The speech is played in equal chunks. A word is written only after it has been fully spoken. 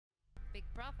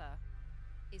Big Brother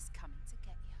is coming to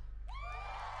get you.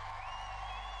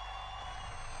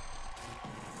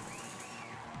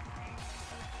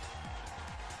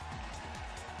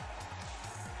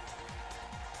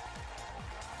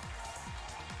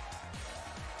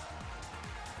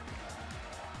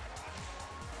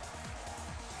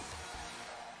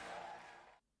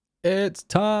 It's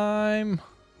time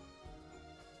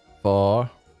for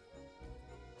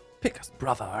Biggus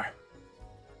Brother.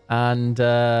 And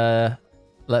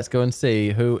let's go and see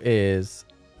who is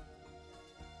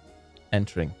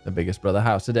entering the Biggus Brother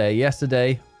house today.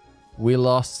 Yesterday, we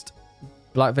lost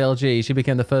Black Veil G. She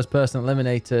became the first person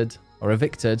eliminated or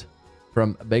evicted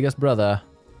from Biggus Brother.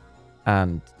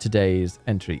 And today's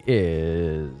entry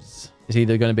is... It's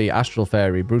either going to be Astral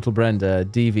Fairy, Brutal Brenda,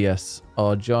 Devious,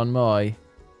 or John Moy.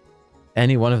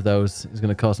 Any one of those is going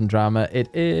to cause some drama.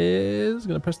 It is...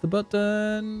 going to press the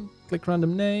button. Click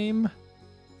random name.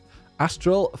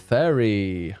 Astral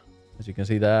Fairy. As you can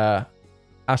see there,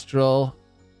 Astral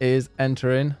is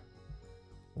entering.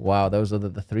 Wow, those are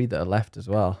the three that are left as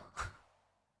well.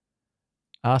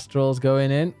 Astral's going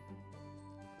in.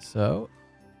 So,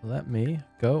 let me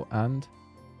go and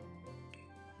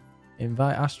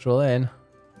invite Astral in.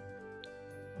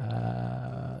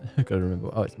 I've got to remember.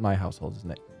 Oh, it's my household,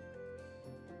 isn't it?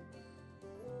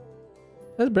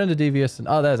 There's Brenda, Devious, and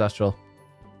oh, there's Astral.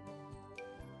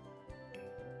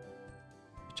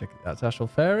 Check it. That's Astral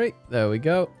Fairy. There we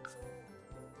go.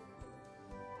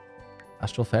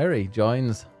 Astral Fairy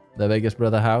joins the Biggus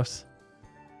Brother house.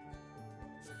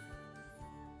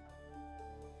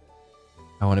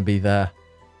 I want to be there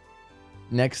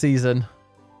next season,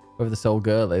 whoever the sole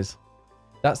girl is.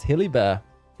 That's Hilly Bear.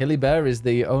 Hilly Bear is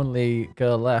the only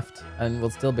girl left and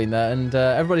will still be there. And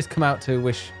everybody's come out to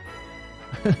wish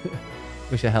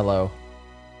wish a hello.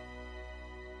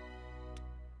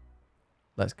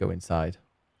 Let's go inside.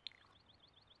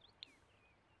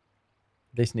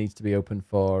 This needs to be open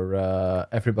for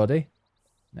everybody.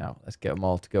 Now, let's get them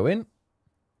all to go in.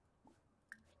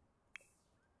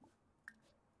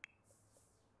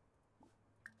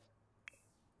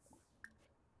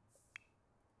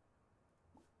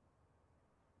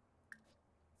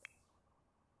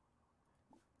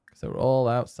 So we're all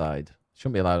outside.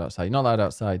 Shouldn't be allowed outside. You're not allowed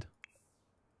outside.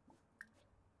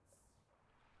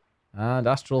 And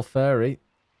Astral Fairy.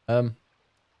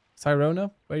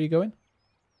 Cyarona, where are you going?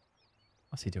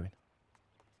 What's he doing?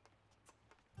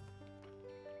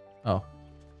 Oh.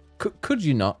 Could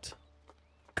you not?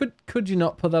 Could you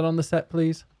not put that on the set,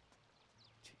 please?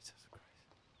 Jesus Christ.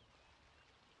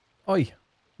 Oi.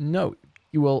 No.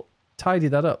 You will tidy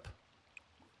that up.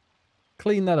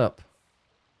 Clean that up.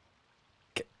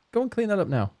 Go and clean that up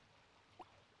now.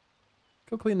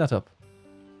 Go clean that up.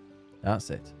 That's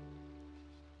it.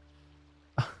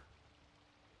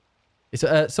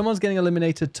 Someone's getting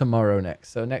eliminated tomorrow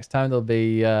next. So next time there'll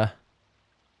be...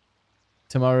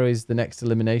 tomorrow is the next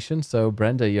elimination. So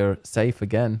Brenda, you're safe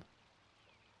again.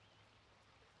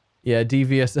 Yeah,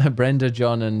 Devious. Brenda,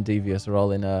 John, and Devious are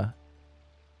all in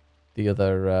the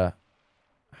other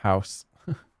house.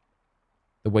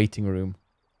 The waiting room.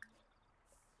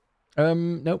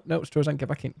 No, Strozan, get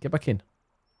back in. Get back in.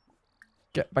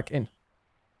 Get back in.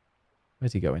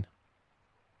 Where's he going?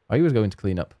 Oh, he was going to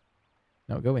clean up.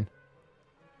 No, go in.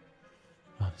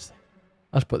 Honestly.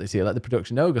 I'll just put this here. Let the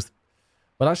production know. Because,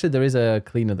 well, actually, there is a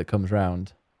cleaner that comes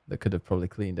round that could have probably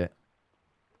cleaned it.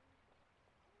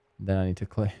 Then I need to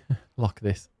lock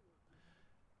this.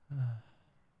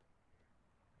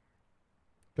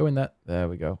 Go in there. There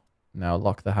we go. Now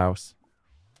lock the house.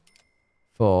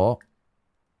 For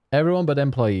everyone but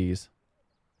employees.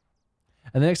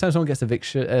 And the next time someone gets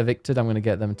evicted, I'm going to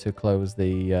get them to close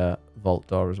the vault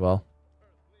door as well.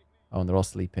 Oh, and they're all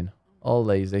sleeping. All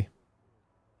lazy.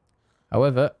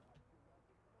 However,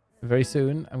 very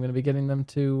soon, I'm going to be getting them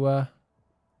to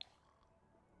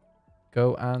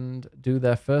go and do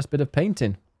their first bit of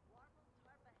painting.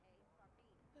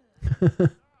 I'm going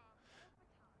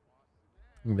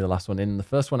to be the last one in, the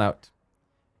first one out.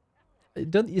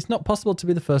 It's not possible to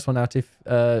be the first one out if,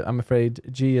 I'm afraid,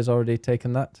 G has already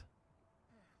taken that.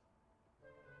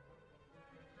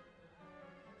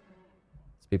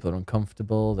 People are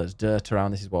uncomfortable. There's dirt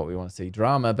around. This is what we want to see.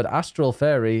 Drama. But Astral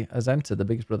Fairy has entered the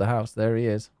Biggus Brother house. There he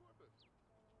is.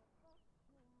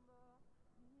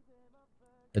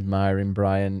 Admiring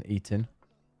Brian eating.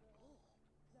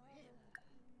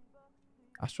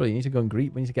 Astral, you need to go and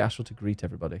greet. We need to get Astral to greet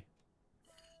everybody.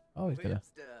 Oh, he's gonna...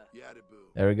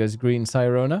 There he goes, greeting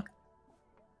Cyarona.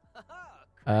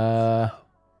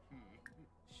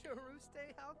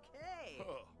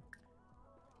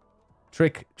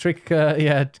 Trick,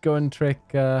 yeah, go and trick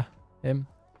him.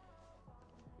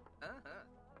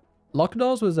 Lock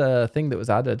doors was a thing that was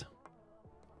added.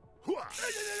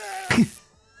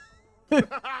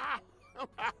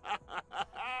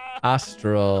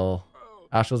 Astral.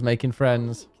 Astral's making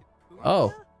friends.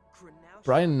 Oh,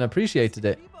 Brian appreciated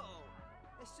it.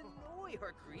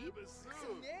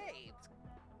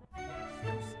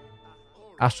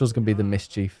 Astral's gonna be the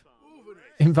mischief.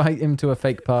 Invite him to a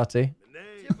fake party.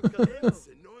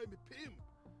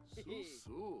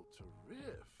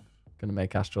 Gonna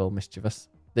make Astral mischievous.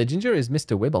 The ginger is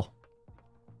Mr. Wibble.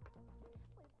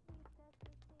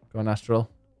 Go on, Astral.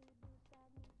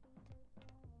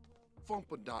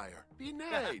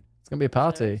 It's gonna be a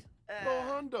party.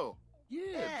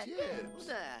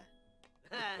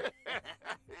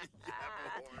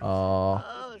 Oh,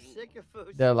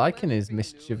 they're liking his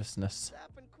mischievousness.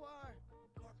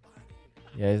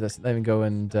 Yeah, let's let him go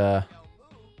and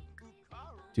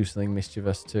do something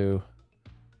mischievous to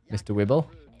Mr. Wibble.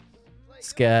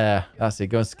 Scare. That's it.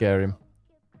 Go and scare him.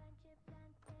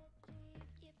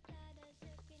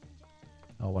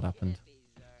 Oh, what happened?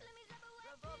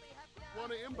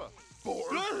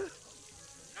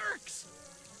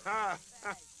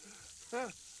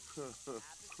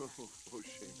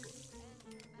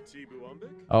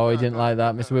 Oh, he didn't like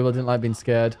that. Mr. Wibble didn't like being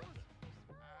scared.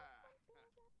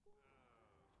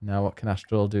 Now what can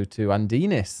Astral do to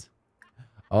Andinis?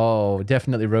 Oh,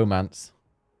 definitely romance.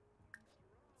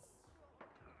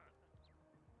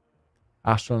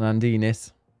 Astral and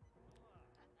Andinis.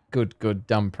 Good, good.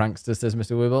 Damn prankster, says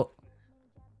Mr. Wibble.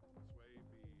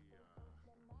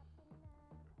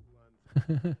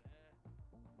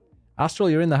 Astral,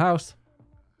 you're in the house.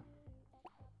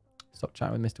 Stop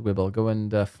chatting with Mr. Wibble. Go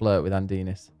and flirt with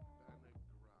Andinis.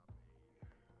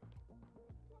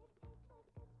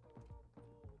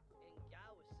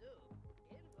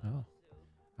 Oh.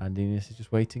 Andinis is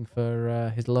just waiting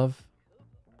for his love.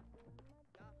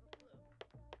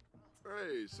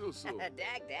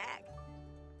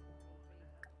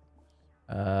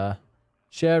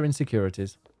 Share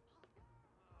insecurities.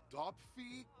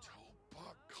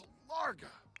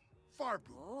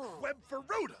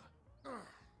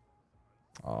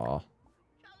 Oh.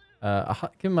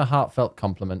 Give him a heartfelt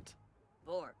compliment.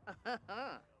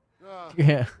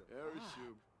 Yeah.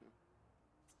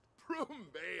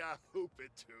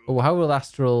 Oh, how will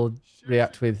Astral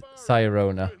react with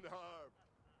Cyarona?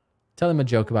 Tell him a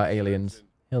joke about aliens.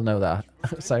 He'll know that.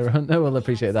 Cyarona will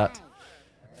appreciate that.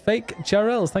 Fake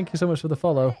Charels, thank you so much for the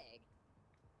follow.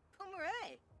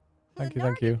 Thank you,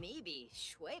 thank you.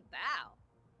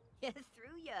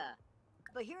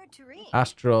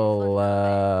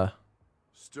 Astral,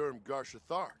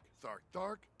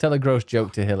 tell a gross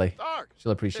joke to Hilly.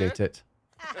 She'll appreciate it.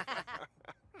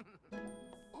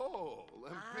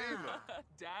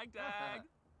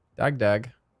 Dag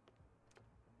dag.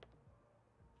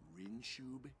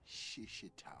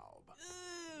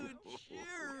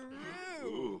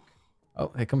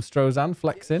 Oh, here comes Strozan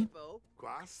flexing.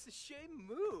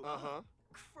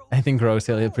 Anything gross,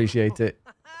 he'll appreciate it.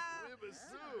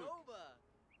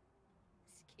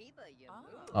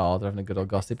 Oh, they're having a good old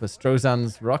gossip. But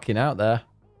Strozan's rocking out there.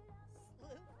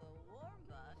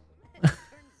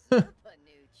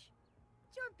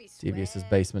 Devious's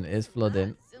basement is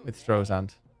flooding with Strozan.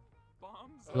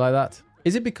 Like that.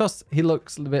 Is it because he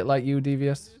looks a bit like you,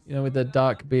 Devious? You know, with the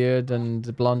dark beard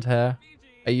and blonde hair?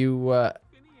 Are you... I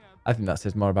think that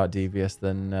says more about Devious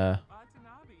than... than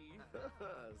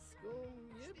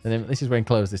him. At least he's wearing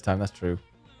clothes this time, that's true.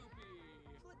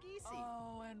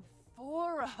 Oh, and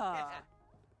Fora.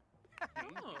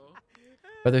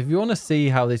 But if you want to see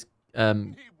how this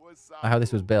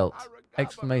was built,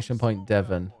 exclamation point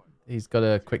Devon. He's got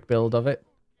a quick build of it.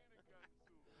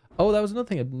 Oh, that was another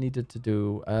thing I needed to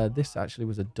do. This actually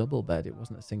was a double bed. It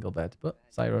wasn't a single bed. But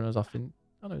Cyarona's off in...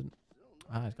 Oh, no.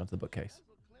 He's gone to the bookcase.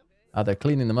 They're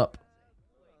cleaning them up.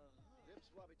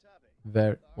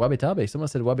 Wabi-tabi. Someone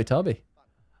said wabi-tabi.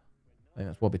 I think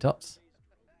that's wabi-tots.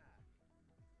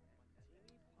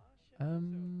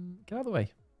 Get out of the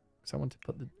way. Because I want to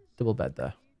put the double bed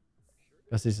there.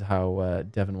 Because this is how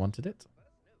Devon wanted it.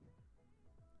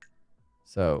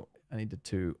 So, I needed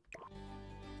to...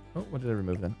 Oh, what did I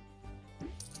remove then?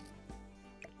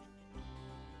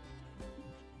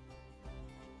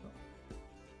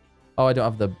 Oh, I don't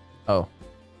have the... Oh,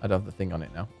 I don't have the thing on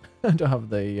it now. I don't have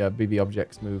the BB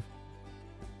objects move.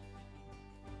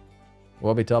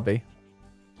 Wobby-tobby.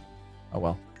 Oh,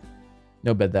 well.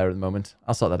 No bed there at the moment.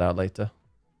 I'll sort that out later.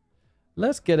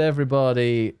 Let's get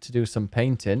everybody to do some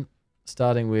painting.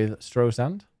 Starting with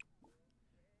Strozand.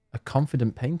 A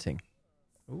confident painting.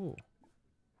 Ooh.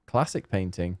 Classic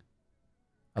painting.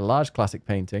 A large classic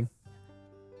painting.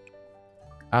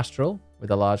 Astral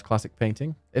with a large classic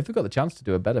painting. If they've got the chance to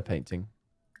do a better painting,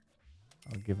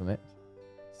 I'll give them it.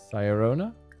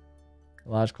 Cyarona, a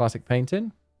large classic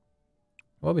painting.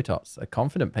 Wobbitots, a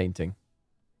confident painting.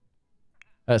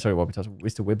 Sorry, Wobbitots,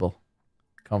 Mr. Wibble.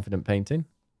 Confident painting.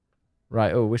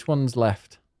 Right, oh, which one's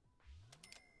left?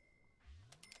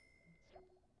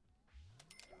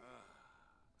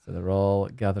 So they're all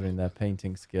gathering their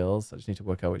painting skills. I just need to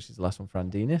work out which is the last one for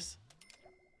Andinis.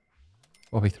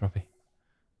 Wobby Throbby.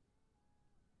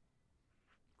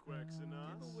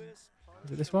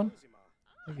 Is it this one?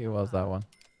 I think it was that one.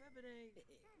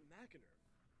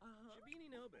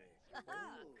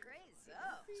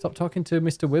 Stop talking to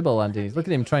Mr. Wibble, Andinis. Look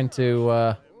at him trying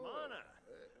to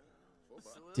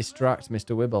distract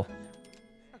Mr. Wibble.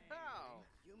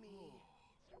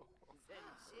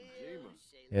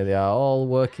 Here they are, all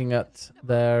working on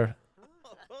their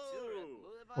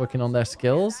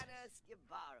skills.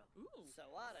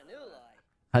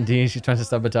 Andy, she's trying to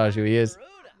sabotage you. He is.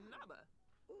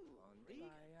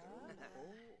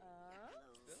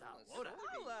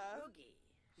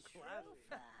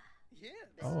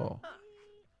 Oh,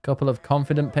 couple of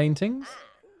confident paintings.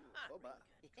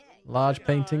 Large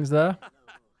paintings there.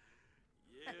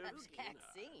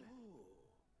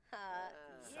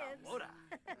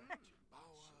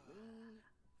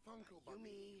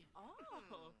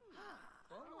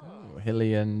 Oh,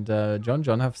 Hilly and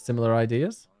John have similar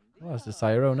ideas. Oh, that's the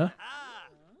Cyarona.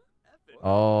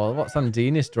 Oh, what's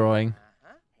Andinis drawing?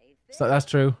 So that's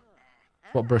true.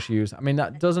 What brush you use? I mean,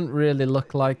 that doesn't really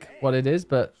look like what it is,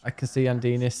 but I can see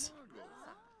Andinis.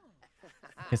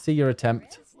 I can see your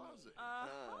attempt.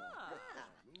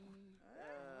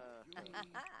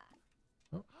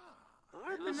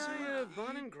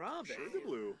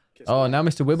 Oh, now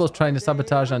Mr. Wibble's trying to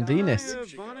sabotage Andinis.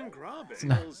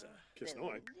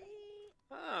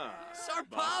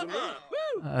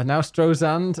 Now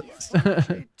Strozand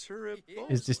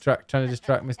is trying to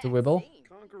distract Mr. Wibble.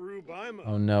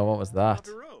 Oh no, what was that?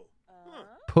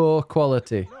 Poor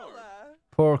quality.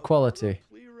 Poor quality.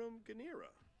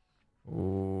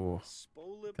 Ooh,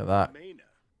 look at that.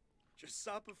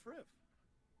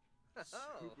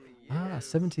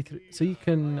 73. So you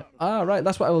can... right,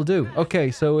 that's what I will do.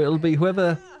 Okay, so it'll be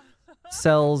whoever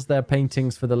sells their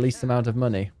paintings for the least amount of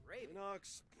money.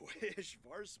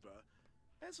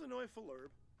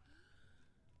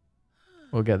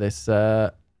 We'll get this...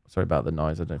 sorry about the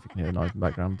noise. I don't know if you can hear the noise in the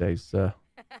background. Dave's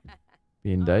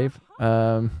being Dave.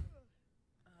 So,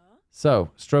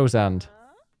 Strozand.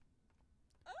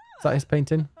 Is that his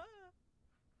painting?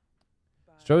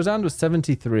 Strozand was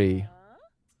 73.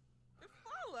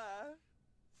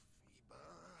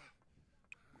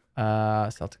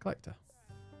 Sell to collector.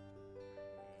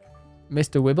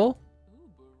 Mr. Wibble.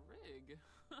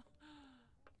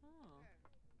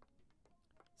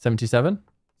 77.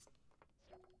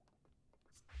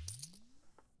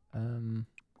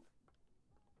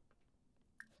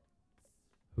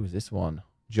 Who's this one?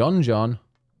 John.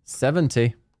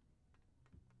 70.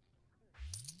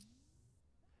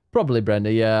 Probably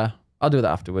Brenda, yeah. I'll do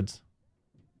that afterwards.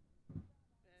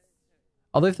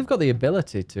 Although if they've got the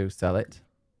ability to sell it,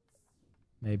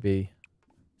 maybe.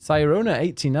 Cyarona,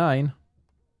 89.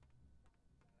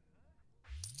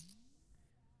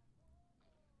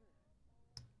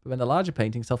 But when the larger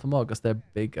paintings sell for more because they're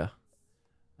bigger.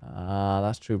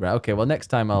 That's true, right? Okay, well, next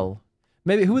time I'll...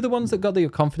 Maybe, who are the ones that got the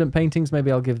confident paintings?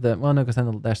 Maybe I'll give them... Well, no, because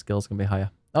then their skills can be higher.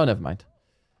 Oh, never mind.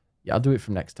 Yeah, I'll do it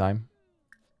from next time.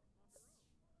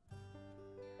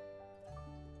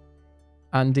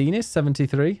 Andinis,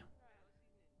 73.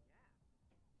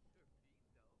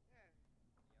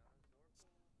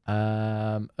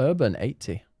 Urban,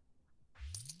 80.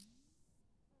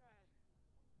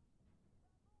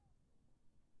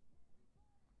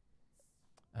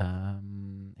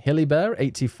 Hilly Bear,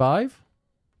 85.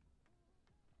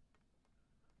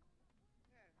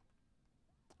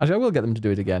 Actually, I will get them to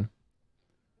do it again.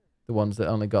 The ones that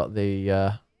only got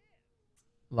the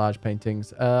large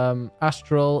paintings.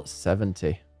 Astral,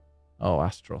 70. Oh,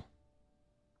 Astral.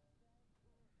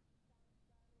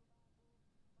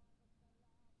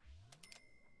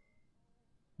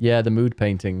 Yeah, the mood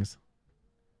paintings.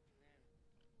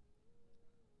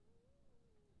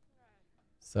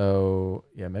 So,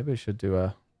 yeah, maybe we should do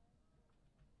a...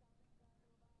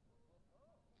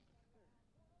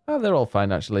 Oh, they're all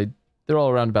fine, actually. They're all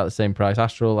around about the same price.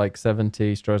 Astral, like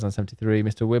 70. Strozan, 73.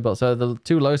 Mr. Wibble. So, the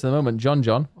two lowest at the moment,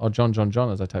 John, or John,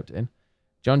 as I typed it in.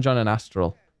 John, and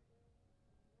Astral.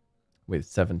 With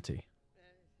 70.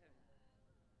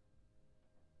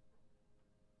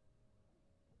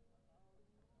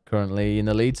 Currently in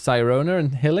the lead, Cyarona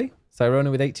and Hilly.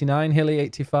 Cyarona with 89, Hilly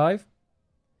 85.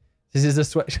 This is a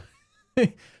sweat.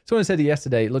 Someone said it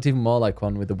yesterday. It looked even more like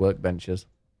one with the workbenches.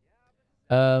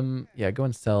 Yeah, go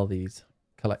and sell these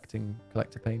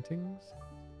collector paintings.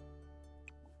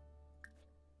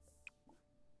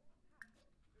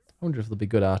 I wonder if they'll be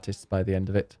good artists by the end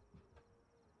of it.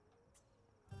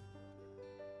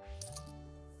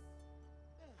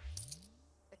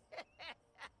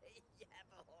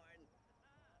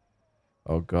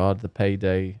 Oh god, the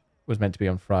payday was meant to be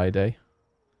on Friday.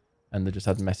 And they just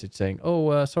had a message saying,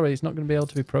 oh, sorry, it's not going to be able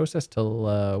to be processed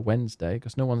till Wednesday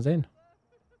because no one's in.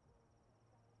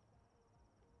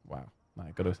 Wow.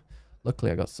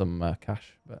 Luckily, I got some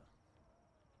cash, but...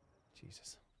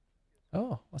 Jesus.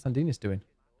 Oh, what's Andinis doing?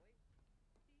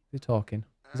 They're talking.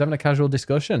 He's having a casual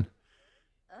discussion.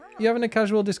 You having a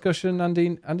casual discussion,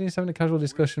 Andine? Andine's having a casual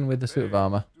discussion with the suit of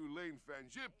armor.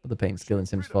 For the paint skill in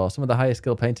Sims 4. Some of the higher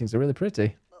skill paintings are really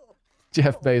pretty.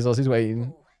 Jeff Bezos is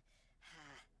waiting.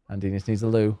 Andinis needs a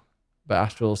loo. But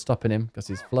Astral's stopping him because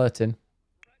he's flirting.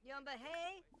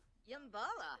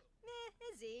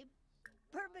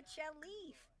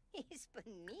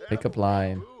 Pick up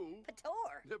line.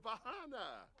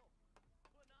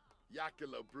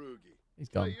 He's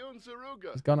gone.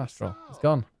 He's gone, Astral. He's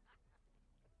gone.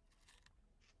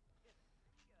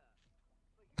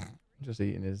 Just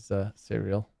eating his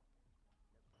cereal.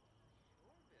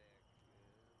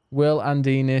 Will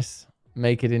Andinis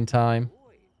make it in time?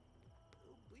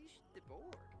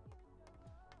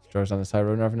 Straw's on the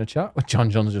Cyarona having a chat.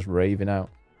 John's just raving out.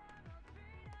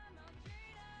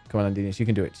 Come on, Andinis. You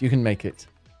can do it. You can make it.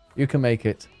 You can make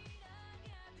it.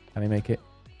 Can he make it?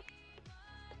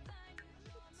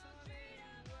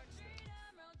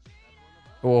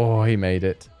 Oh, he made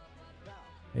it.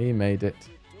 He made it.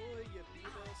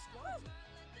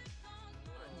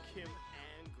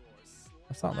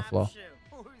 What's that on the floor?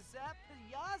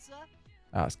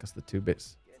 Ah, it's because the 2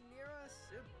 bits.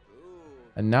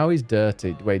 And now he's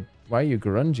dirty. Wait, why are you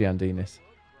grungy, Andinis?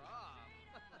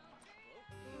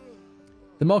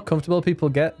 The more comfortable people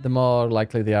get, the more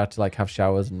likely they are to like have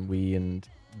showers and wee and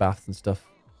baths and stuff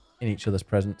in each other's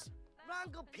presence.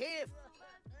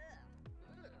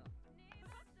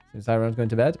 Since everyone's going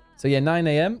to bed. So yeah, 9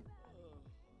 AM.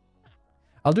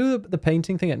 I'll do the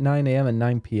painting thing at 9 AM and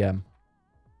 9 PM.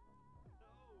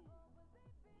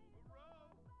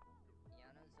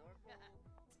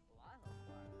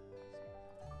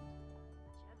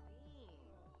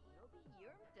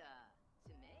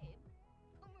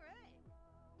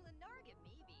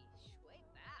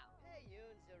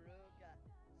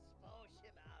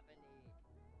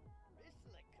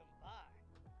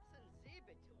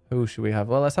 Who should we have?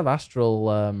 Well, let's have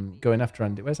Astral going after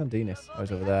Andy. Where's Andinis? Oh,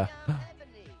 he's over there.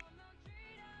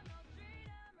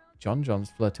 John's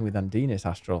flirting with Andinis,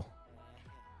 Astral.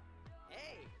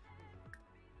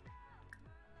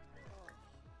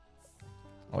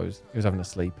 Oh, he was having a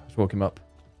sleep. Just woke him up.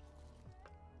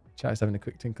 Chat's having a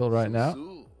quick tinkle right now.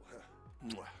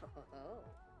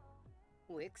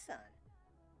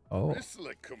 Oh.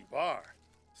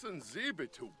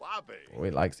 Oh,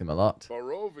 he likes him a lot.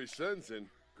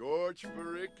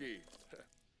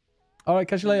 All right,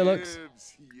 catch you later, Lux.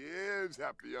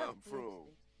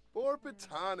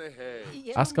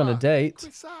 Ask on a date.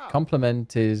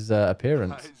 Compliment his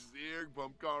appearance.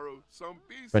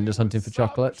 Brenda's hunting for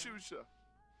chocolate.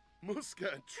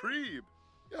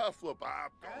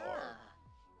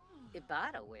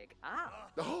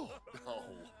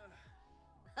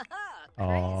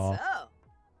 Oh.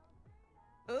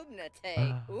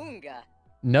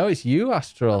 No, it's you,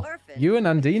 Astral. You and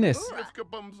Andinis.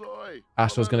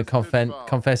 Astral's going to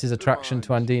confess his attraction to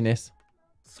Andinis.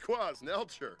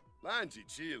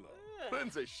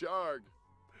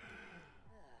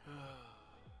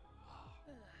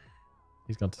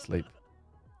 He's gone to sleep.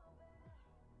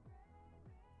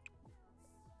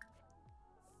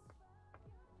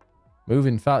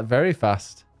 Moving very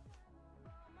fast.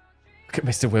 Look at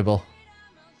Mr. Wibble.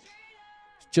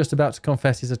 Just about to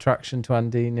confess his attraction to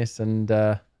Andinis, and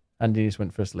Andinis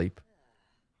went for a sleep.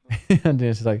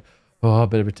 Andinis is like, oh, I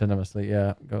better pretend I'm asleep.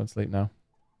 Yeah, go and sleep now.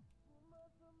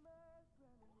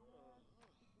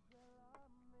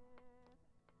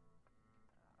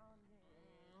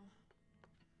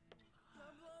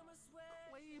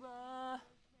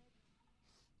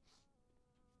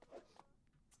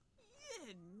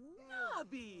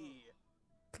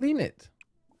 Clean it.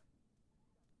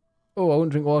 Oh, I won't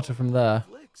drink water from there.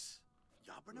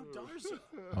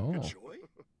 Oh. Mr.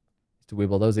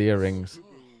 Weeble, those earrings.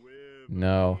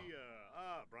 No.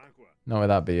 Not with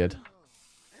that beard.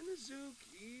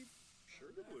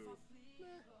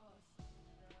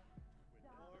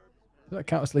 Does that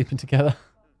count as sleeping together?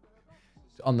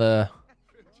 On the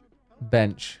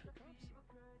bench.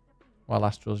 while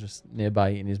Astral's just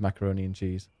nearby eating his macaroni and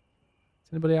cheese. Is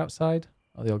anybody outside?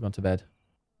 Oh, they all gone to bed.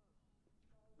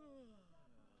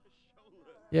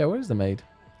 Yeah, where's the maid?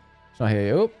 She's not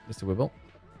here. Oh, Mr. Wibble.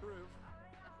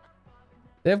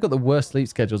 They have got the worst sleep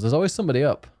schedules. There's always somebody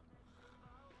up.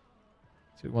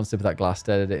 So one sip of that glass,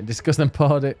 stared at it, and discussed and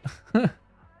poured it.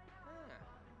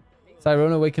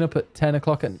 Cyarona waking up at 11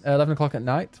 o'clock at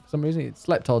night. For some reason, he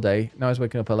slept all day. Now he's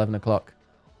waking up at 11 o'clock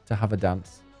to have a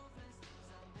dance.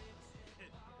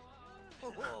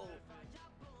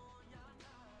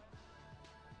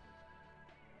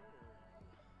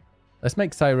 Let's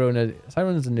make Cyarona.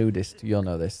 Cyrona's a nudist. You'll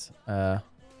know this. And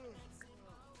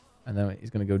then he's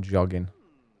going to go jogging.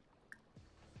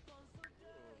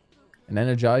 An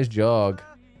energized jog.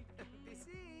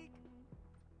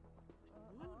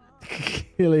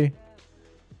 Hilly.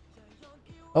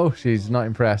 Oh, she's not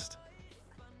impressed.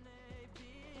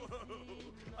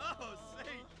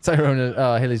 Cyarona.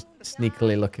 Oh, Hilly's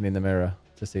sneakily looking in the mirror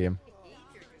to see him.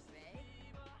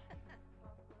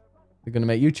 They're going to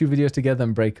make YouTube videos together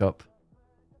and break up.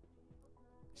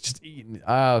 Just eating.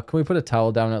 Oh, can we put a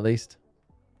towel down at least?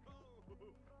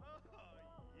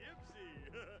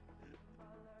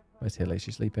 Where's Hilly?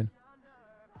 She's sleeping.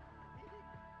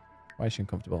 Why is she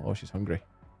uncomfortable? Oh, she's hungry.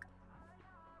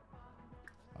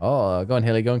 Oh, go on,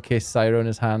 Hilly. Go and kiss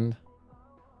Cyarona's hand.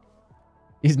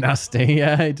 He's nasty.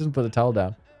 Yeah, he doesn't put the towel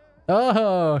down.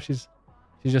 Oh, she's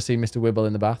just seen Mr. Wibble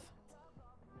in the bath.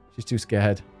 She's too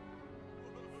scared.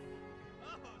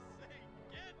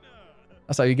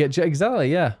 That's how you get... Exactly,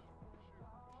 yeah.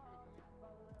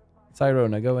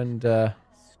 Cyarona, go and... go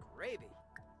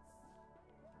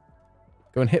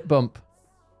and hip bump.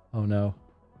 Oh, no.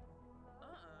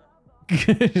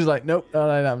 She's like, nope, that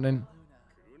ain't happening.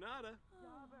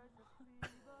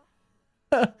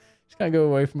 She can't go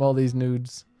away from all these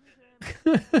nudes.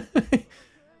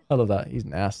 I love that. He's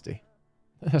nasty.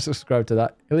 I subscribe to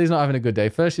that. Hilly's not having a good day.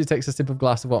 First, she takes a sip of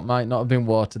glass of what might not have been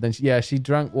water. Then, she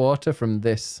drank water from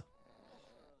this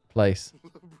place.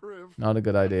 Not a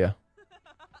good idea.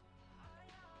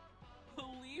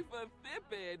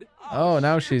 Oh,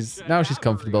 now she's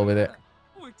comfortable with it.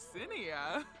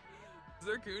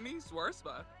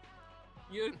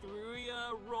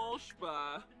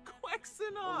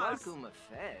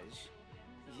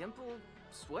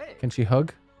 Can she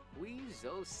hug?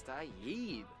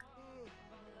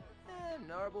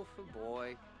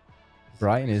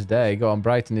 Brighten his day. Go on,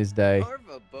 brighten his day.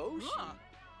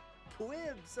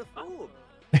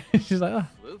 She's like, oh.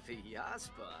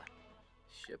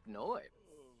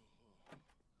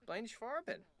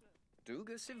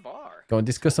 Go and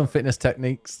discuss some fitness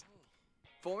techniques.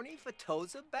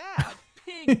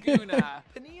 Piguna.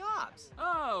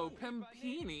 Oh,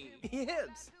 Pempini.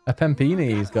 A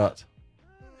Pempini he's got.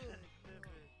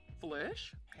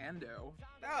 Flish? Hando.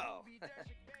 Oh.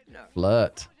 No.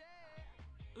 Flirt.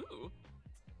 Ooh.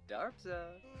 Darpza.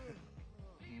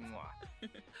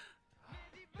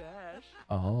 Bash.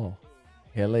 Oh.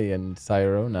 Hilly and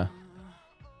Cyarona.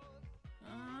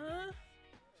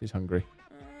 She's hungry.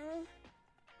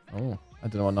 Oh, I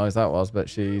don't know what noise that was, but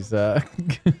she's...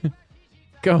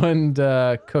 Go and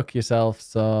cook yourself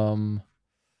some...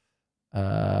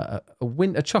 a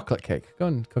chocolate cake. Go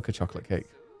and cook a chocolate cake.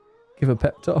 Give a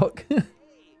pep talk.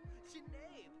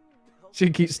 She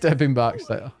keeps stepping back. She's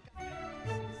like, oh.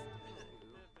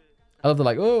 I love the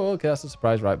like, oh, okay, that's a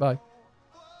surprise. Right, bye.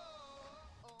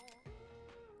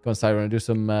 Go on, Cyarona, do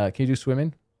some... can you do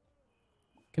swimming?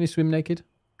 Can you swim naked?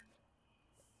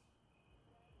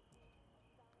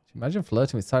 Imagine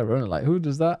flirting with Cyarona. Like, who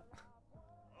does that?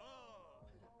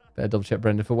 Better double check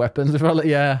Brenda for weapons.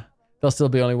 Yeah, there'll still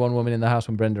be only one woman in the house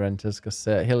when Brenda enters because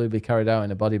he'll be carried out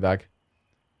in a body bag.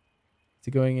 Is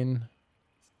he going in?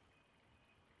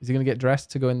 Is he going to get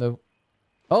dressed to go in the...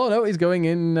 Oh, no, he's going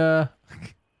in... Wow.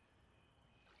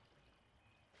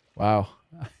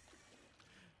 I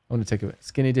want to take a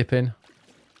skinny dip in.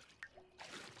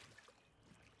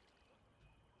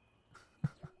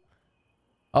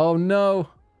 Oh, no.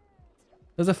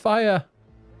 There's a fire.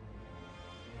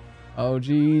 Oh,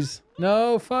 jeez.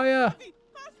 No, fire.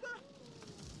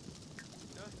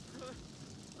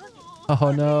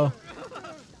 Oh, no.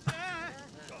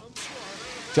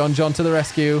 John to the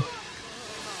rescue.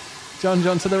 John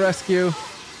to the rescue.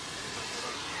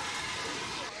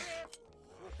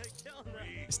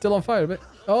 It's still on fire a bit.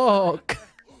 Oh.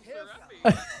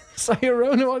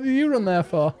 Cyarona, what did you run there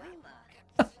for?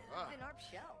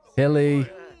 Hilly.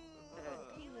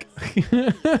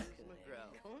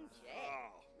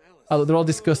 Oh, they're all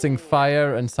discussing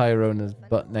fire and Cyarona's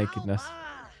butt nakedness.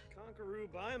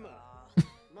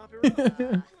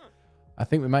 I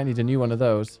think we might need a new one of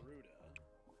those.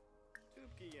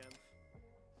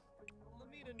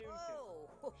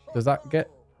 Does that get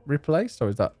replaced, or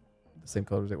is that the same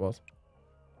color as it was?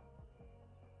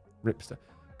 Ripster.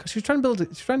 Because she's trying to build it.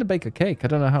 She's trying to bake a cake. I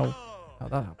don't know how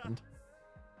that happened.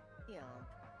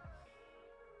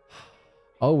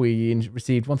 Oh, we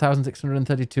received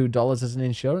 $1,632 as an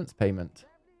insurance payment.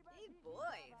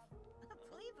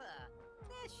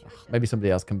 Maybe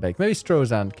somebody else can bake. Maybe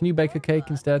Strozand. Can you bake a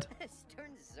cake instead?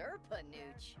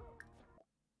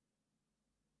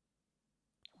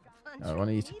 I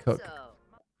want you to cook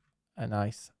a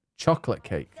nice chocolate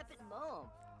cake.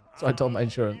 So I told my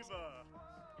insurance.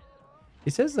 He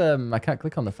says I can't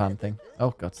click on the fan thing.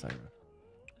 Oh, God's sake.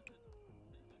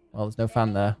 Well, there's no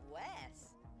fan there.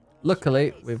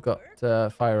 Luckily, we've got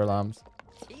fire alarms.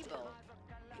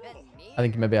 I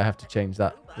think maybe I have to change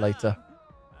that later.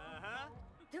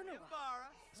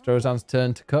 Strozan's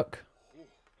turn to cook.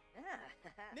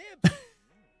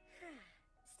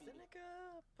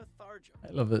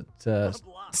 I love that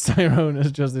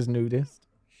Cyrona's just this nudist.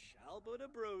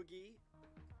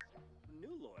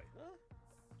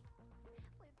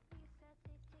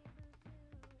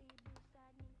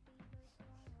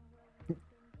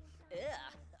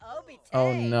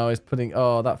 Oh no, he's putting...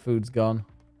 Oh, that food's gone.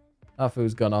 That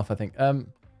food's gone off, I think. Is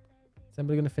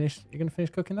anybody going to finish... You're going to finish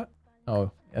cooking that?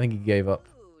 Oh, I think he gave up.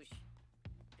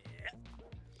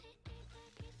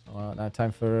 Well, now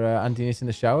time for Antinous in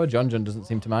the shower. John doesn't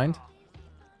seem to mind.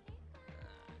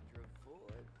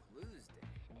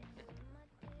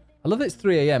 I love that it's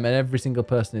 3 a.m. and every single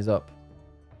person is up.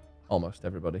 Almost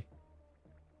everybody.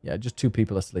 Yeah, just 2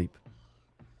 people asleep.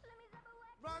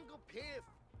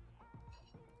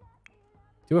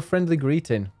 Do a friendly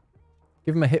greeting.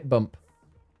 Give him a hip bump.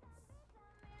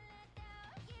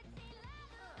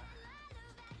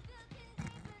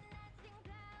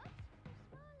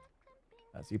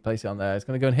 As you place it on there, it's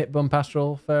going to go and hip bump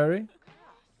Astral Fairy.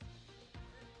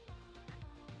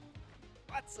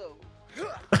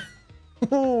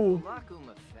 Oh.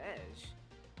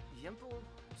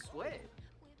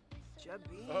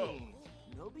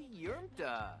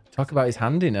 Talk about his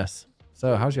handiness.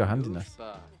 So, how's your handiness?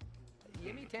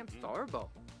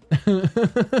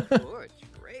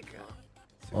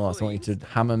 Oh, I want you to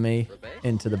hammer me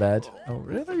into the bed. Oh,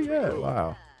 really? Yeah.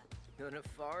 Wow.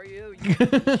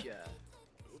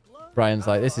 Brian's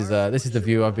like, this is the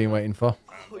view I've been waiting for.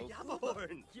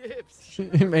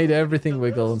 He made everything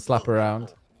wiggle and slap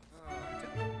around.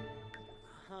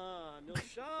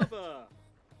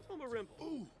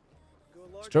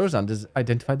 Strozand has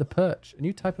identified the perch, a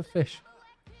new type of fish.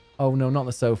 Oh no, not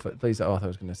the sofa. Please. Oh, I thought I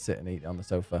was going to sit and eat on the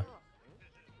sofa.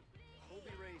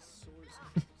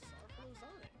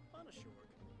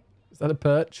 Is that a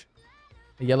perch?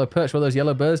 A yellow perch? Well, those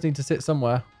yellow birds need to sit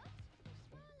somewhere.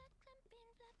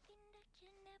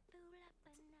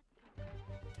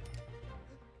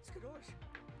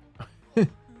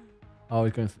 Oh,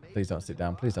 he's going. Please don't sit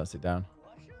down. Please don't sit down.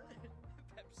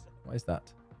 What is that?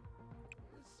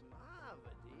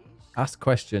 Ask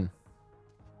question.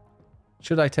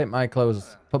 Should I take my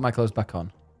clothes, put my clothes back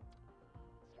on?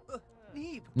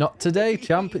 Not today,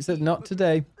 champ. It said not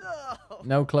today.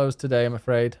 No clothes today, I'm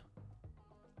afraid.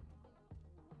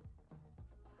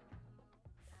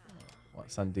 What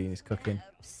Sandine is cooking.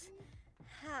 Is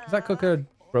that cooker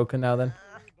broken now then?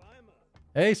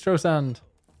 Hey, Strozand.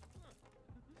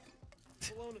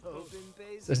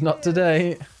 It's not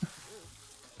today.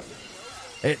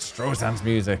 It's Strozand's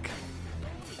music.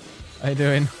 How you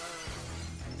doing?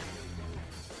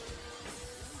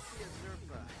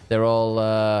 They're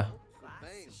all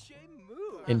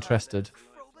interested.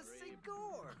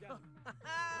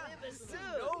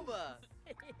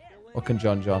 What can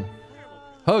John?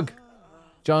 Hug!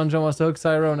 John wants to hug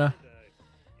Cyarona.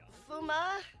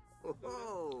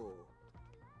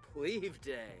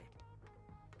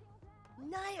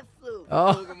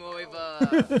 Oh.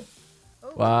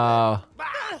 Wow.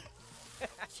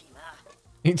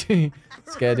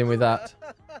 Scared him with that.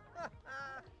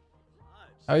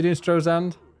 How are you doing,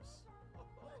 Strozand?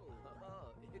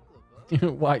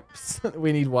 Wipes.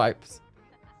 We need wipes.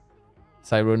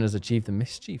 Cyrona's achieved the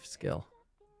mischief skill.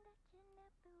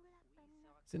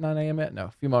 Is it 9 a.m. yet? No,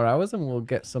 a few more hours and we'll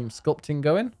get some sculpting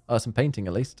going. Or some painting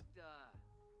at least.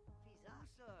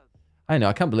 I know,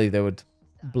 I can't believe they would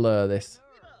blur this.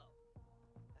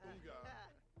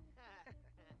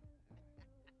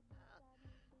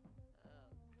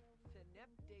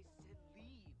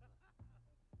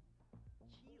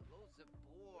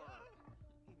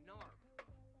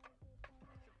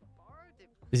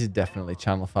 This is definitely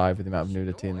Channel 5 with the amount of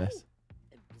nudity in this.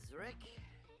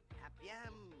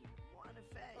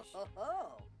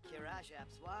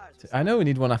 I know we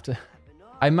need one after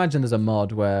I imagine there's a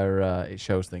mod where it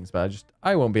shows things, but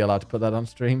I won't be allowed to put that on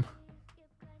stream.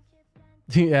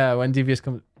 Yeah, when Devious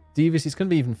comes... Devious, it's going to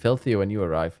be even filthier when you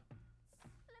arrive.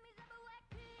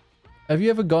 Have you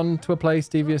ever gone to a place,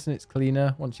 Devious, and it's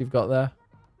cleaner once you've got there?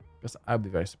 Because I'd be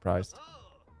very surprised.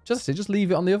 Just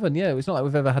leave it on the oven. Yeah, it's not like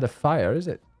we've ever had a fire, is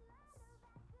it?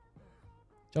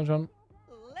 John.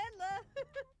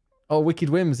 Oh, Wicked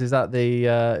Whims, is that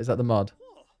the mod?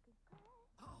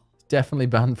 It's definitely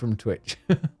banned from Twitch.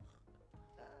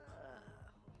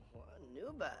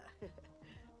 Nuba.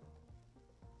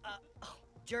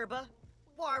 Gerba.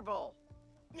 Warble.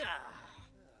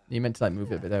 You meant to like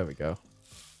move it, but there we go.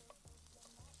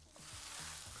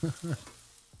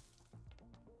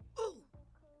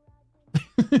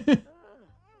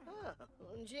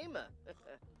 Jima.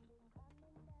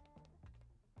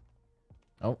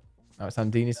 Oh, now it's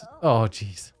Andini's. Oh,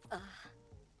 jeez.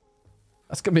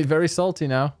 That's going to be very salty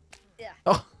now. Yeah.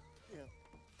 Oh.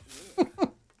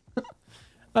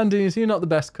 Andini's, you're not the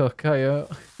best cook, are you?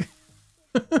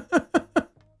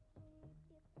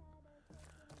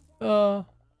 Oh.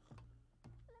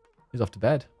 He's off to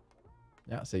bed.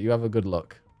 Yeah, so you have a good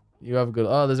look. You have a good...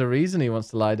 Oh, there's a reason he wants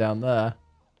to lie down there.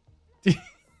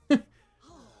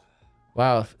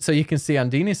 Wow. So you can see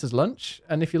Andinis' lunch.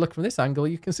 And if you look from this angle,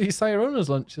 you can see Cyarona's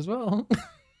lunch as well.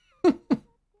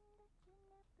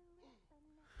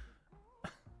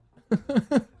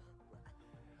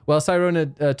 Well,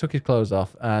 Cyarona took his clothes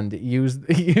off and used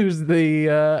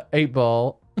the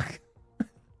 8-ball.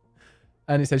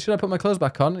 And he said, should I put my clothes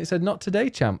back on? And he said, not today,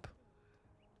 champ.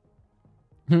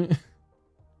 It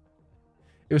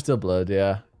was still blurred,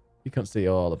 yeah. You couldn't see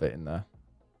all of it in there.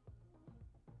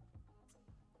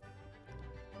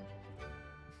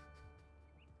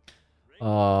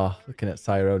 Oh, looking at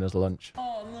Cyarona's lunch.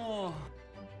 Oh no.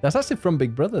 That's actually from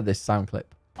Big Brother, this sound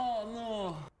clip. Oh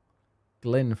no.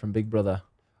 Glyn from Big Brother.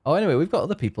 Oh, anyway, we've got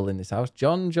other people in this house.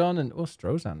 John, and... Oh,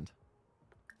 Strozand.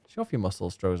 Show off your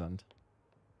muscles, Strozand.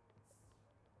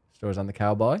 Strozand the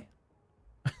cowboy.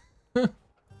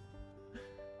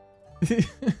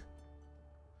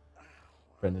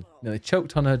 Brendan nearly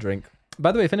choked on her drink.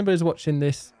 By the way, if anybody's watching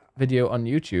this video on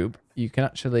YouTube, you can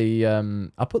actually...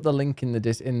 I'll put the link in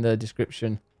the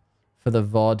description for the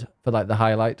VOD, for like the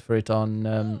highlight for it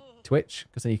on Twitch,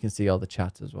 because then you can see all the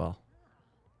chat as well.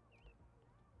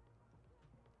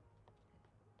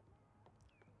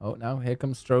 Oh, now here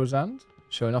comes Strozand,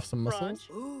 showing off some muscles.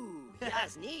 Ooh,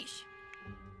 that's niche.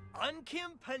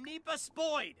 Unkim Panipa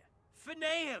Spoid.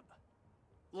 Finaeum.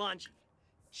 Lanji.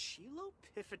 Chilo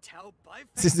Pifatel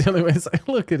This is the only way to say,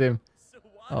 look at him.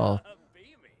 Oh,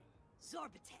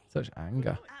 Zorbite. such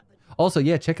anger. Also,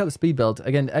 yeah, check out the speed build.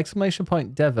 Again, exclamation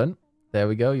point Devon. There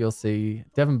we go. You'll see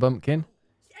Devon Bumpkin.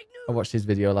 I watched his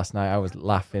video last night. I was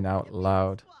laughing out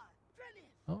loud.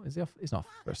 Oh, is he off? He's not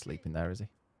for asleep in there, is he?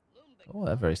 Oh,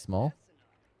 they're very small.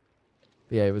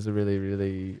 But yeah, it was a really,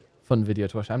 really fun video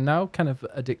to watch. I'm now kind of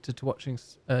addicted to watching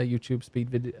YouTube speed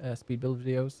build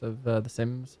videos of The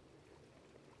Sims.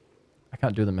 I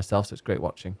can't do them myself, so it's great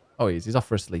watching. Oh, he's off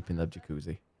for a sleep in the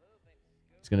jacuzzi.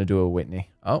 He's going to do a Whitney.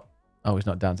 Oh, he's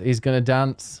not dancing. He's going to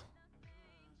dance.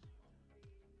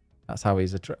 That's how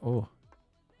he's oh,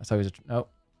 that's how he's no.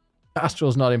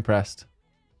 Astral's not impressed.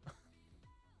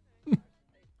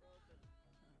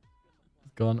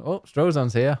 Gone. Oh,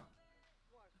 Strozand's here.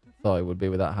 Thought he would be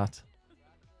with that hat.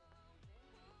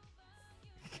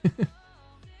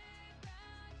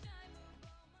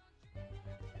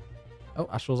 Oh,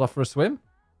 Astral's off for a swim.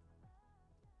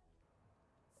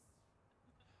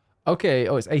 Okay.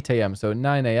 Oh, it's 8 a.m. So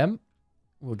 9 a.m.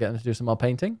 We'll get them to do some more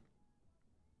painting.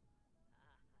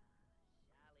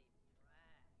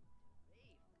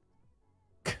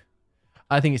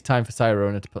 I think it's time for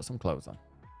Cyarona to put some clothes on.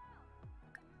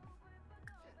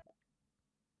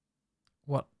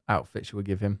 What outfit should we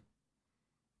give him?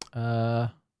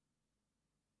 That's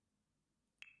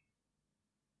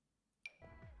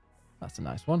a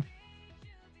nice one.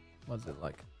 What's it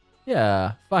like?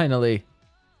 Yeah, finally.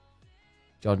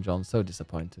 John's so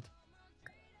disappointed.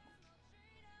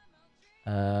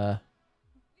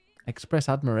 Express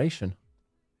admiration.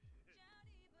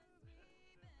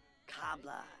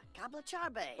 Kabla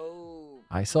Charbe. Oh.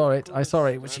 I saw it.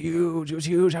 It was huge. It was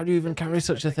huge. How do you even carry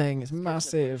such a thing? It's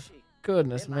massive.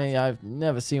 Goodness me, I've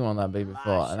never seen one that big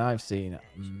before, and I've seen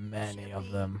many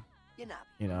of them. You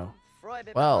know.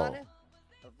 Well,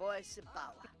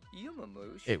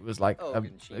 it was like,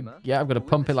 yeah, I've got to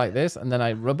pump it like this, and then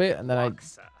I rub it, and then I,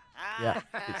 yeah,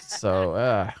 it's so,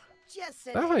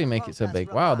 that's how you make it so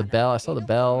big. Wow, the bell, I saw the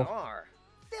bell,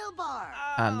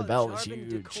 and the bell was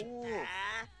huge.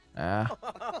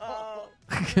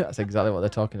 That's exactly what they're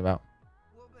talking about.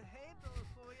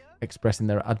 expressing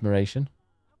their admiration.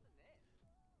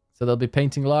 So they'll be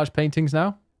painting large paintings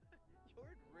now.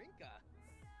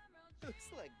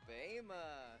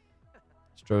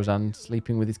 Strozan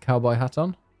sleeping with his cowboy hat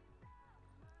on.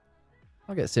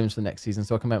 I'll get Sims for next season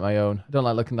so I can make my own. I don't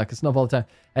like looking like a snob all the time.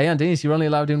 Hey, Andinis, you're only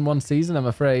allowed in one season, I'm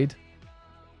afraid.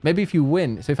 Maybe if you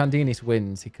win. So if Andinis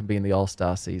wins, he can be in the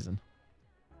All-Star season.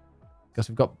 Because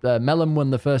we've got... Melon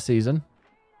won the first season.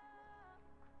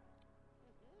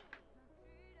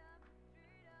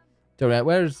 Don't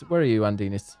worry, where are you,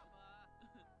 Andinis?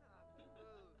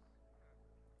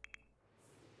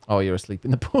 Oh, you're asleep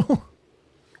in the pool.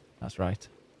 That's right.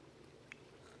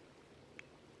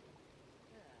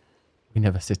 We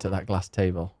never sit at that glass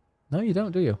table. No, you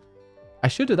don't, do you? I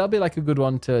should have. That'd be like a good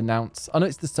one to announce. Oh, no,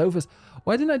 it's the sofas.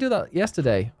 Why didn't I do that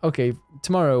yesterday? Okay,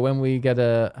 tomorrow when we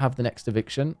have the next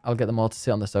eviction, I'll get them all to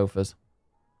sit on the sofas.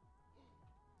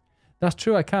 That's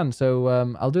true, I can. So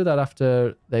I'll do that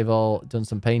after they've all done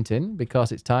some painting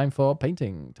because it's time for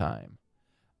painting time.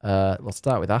 We'll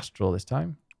start with Astral this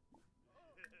time.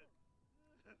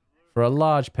 For a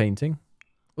large painting.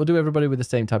 We'll do everybody with the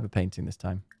same type of painting this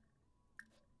time.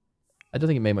 I don't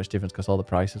think it made much difference because all the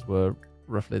prices were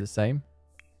roughly the same.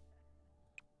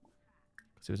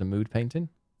 Because it was a mood painting.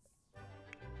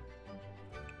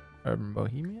 Urban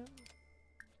Bohemian.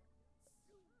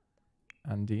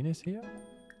 Andinis here.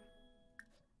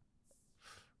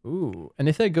 Ooh. And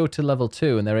if they go to level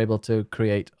 2 and they're able to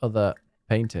create other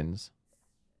paintings,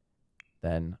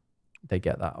 then they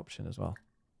get that option as well.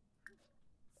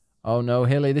 Oh no,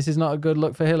 Hilly. This is not a good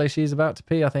look for Hilly. She's about to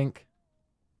pee, I think.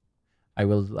 I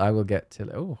will get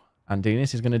till... Oh,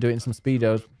 Andinis is going to do it in some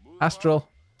Speedos. Astral,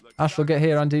 get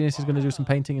here. Andinis is going to do some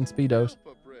painting in Speedos.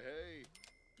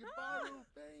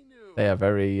 They are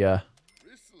very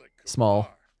small.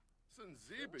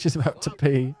 She's about to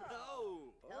pee.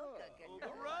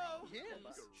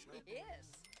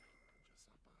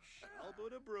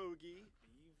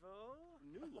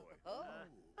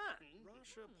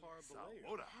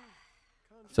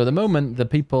 So the moment the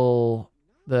people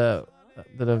that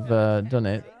have done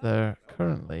it, they're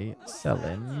currently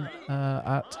selling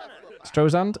at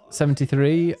Strozand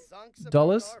 $73,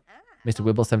 Mr.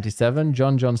 Wibble 77,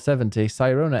 John 70,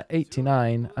 Cyarona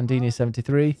 89, Andini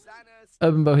 73,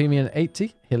 Urban Bohemian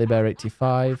 80, Hilly Bear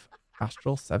 85,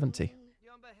 Astral 70.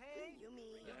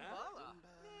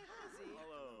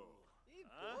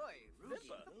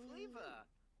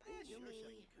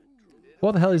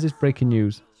 What the hell is this breaking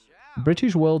news?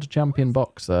 British World Champion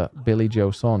boxer Billy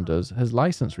Joe Saunders has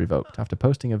license revoked after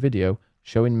posting a video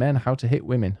showing men how to hit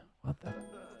women. What the?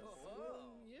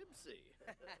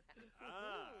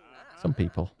 Some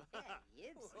people.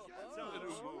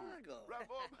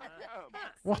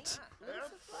 What?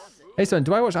 Hey, son,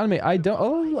 do I watch anime? I don't.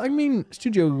 Oh, I mean,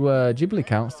 Studio Ghibli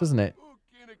counts, doesn't it?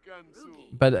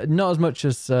 But not as much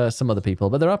as some other people.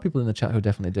 But there are people in the chat who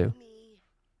definitely do.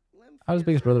 How does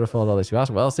Biggus Brother afford all this? You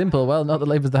ask. Well, simple. Well, not the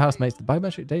labours of the housemates, the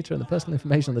biometric data and the personal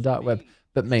information on the dark web,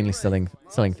 but mainly selling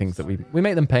things that we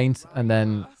make them paint, and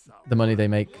then the money they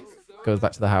make goes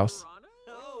back to the house.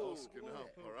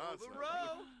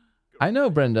 I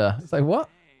know, Brenda. It's like, what?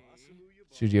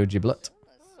 Studio Giblet.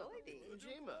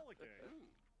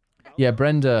 Yeah,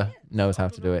 Brenda knows how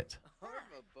to do it.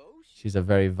 She's a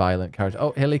very violent character.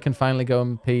 Oh, Hilly can finally go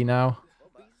and pee now.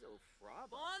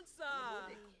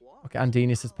 Okay,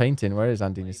 Andinis' painting. Where is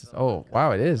Andinis'? Oh, wow,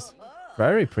 it is.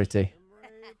 Very pretty.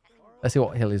 Let's see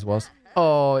what Hilly's was.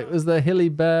 Oh, it was the Hilly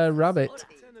Bear Rabbit.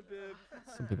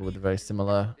 Some people with very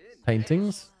similar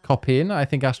paintings. Copying. I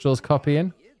think Astral's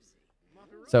copying.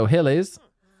 So Hilly's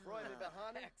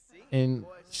in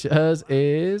hers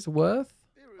is worth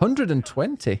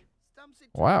 120.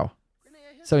 Wow.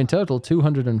 So in total,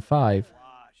 205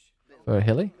 for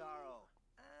Hilly.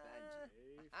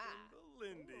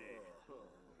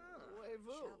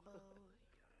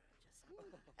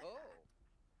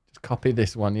 Just copy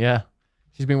this one, yeah.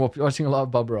 She's been watching a lot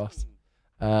of Bob Ross.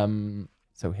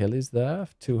 So Hilly's there,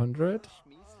 200.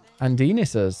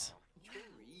 Andinis's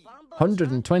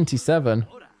 127.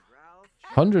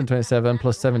 127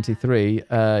 plus 73.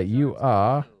 You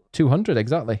are 200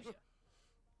 exactly.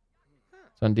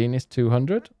 So Andinis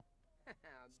 200.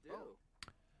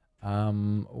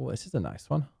 Oh, this is a nice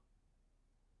one.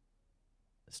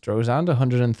 Strozand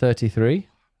 133.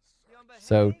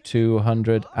 So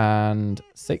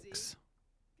 206.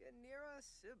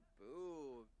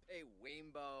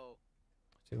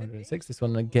 206. This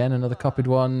one again, another copied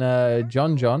one.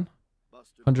 John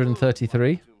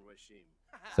 133.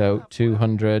 So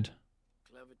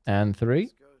 203.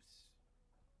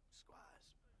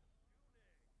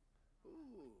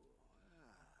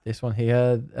 This one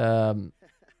here,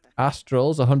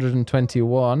 Astral's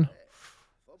 121.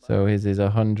 So his is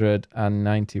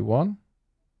 191.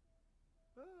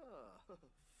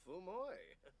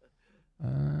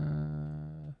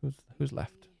 Who's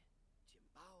left?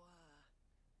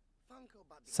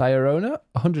 Cyarona,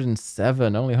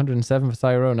 107. Only 107 for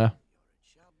Cyarona.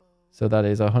 So that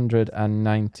is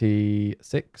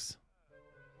 196.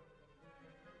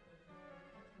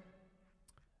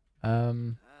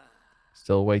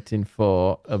 Still waiting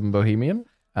for Urban Bohemian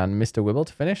and Mr. Wibble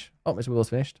to finish. Oh, Mr. Wibble's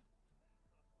finished.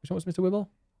 Which one was Mr. Wibble?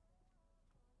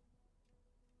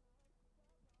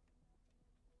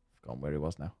 Forgotten where he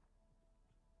was now.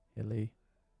 Hilly.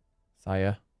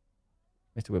 Sire.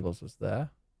 Mr. Wibbles was there.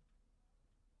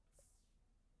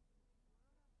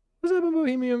 Was Urban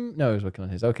Bohemian? No, he was working on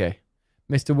his. Okay.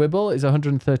 Mr. Wibble is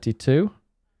 132.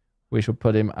 We shall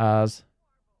put him as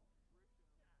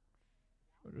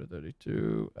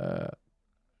 132,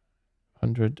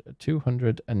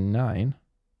 209.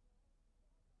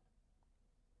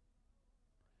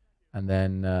 And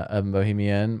then Urban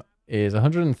Bohemian is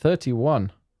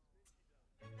 131.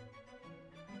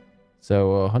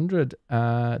 So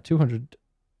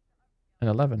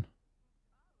 211.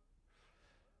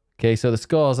 Okay, so the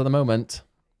scores at the moment.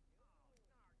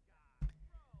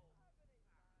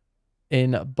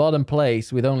 In bottom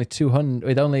place with only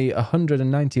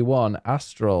 191,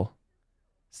 Astral.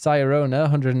 Cyarona,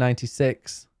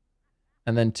 196.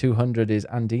 And then 200 is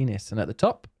Andinis. And at the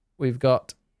top, we've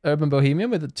got Urban Bohemian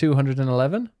with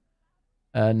 211.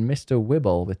 And Mr.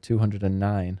 Wibble with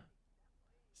 209.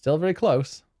 Still very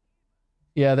close.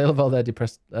 Yeah, they love all their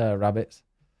depressed rabbits.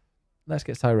 Let's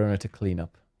get Cyarona to clean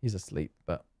up. He's asleep,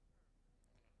 but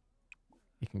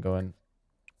he can go and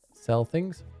sell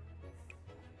things.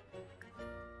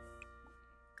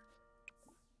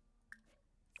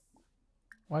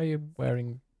 Why are you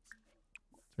wearing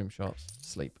swim shorts?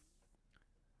 Sleep.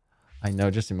 I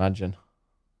know, just imagine.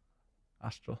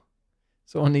 Astral.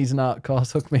 Someone needs an art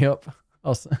course, hook me up.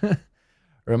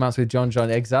 Romance with John John.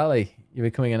 Exactly. You're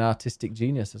becoming an artistic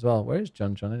genius as well. Where is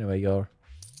John John anyway, your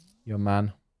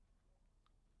man?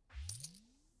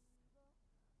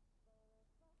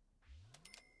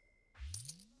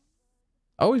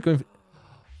 Oh, he's going for...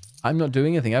 I'm not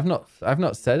doing anything. I've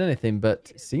not said anything,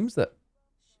 but it seems that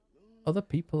other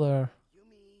people are...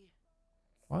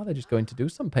 Wow, they're just going to do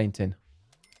some painting.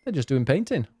 They're just doing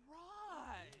painting.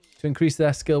 To increase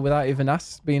their skill without even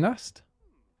being asked.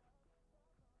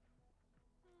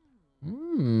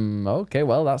 Okay,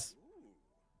 well, that's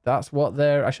what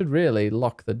they're... I should really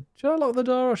lock the... Should I lock the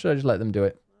door or should I just let them do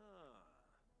it?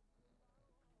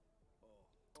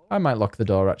 I might lock the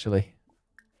door, actually.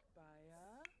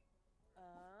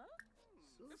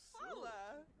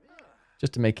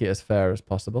 Just to make it as fair as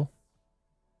possible.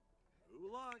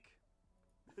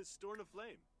 Storm of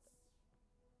flame.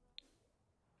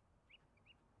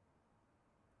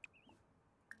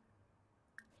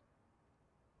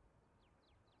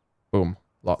 Boom.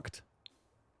 Locked.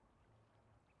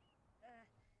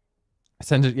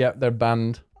 Send it. Yeah, they're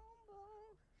banned.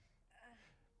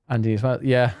 Andy as well.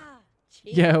 Yeah.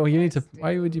 Yeah, well, you need to...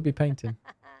 Why would you be painting?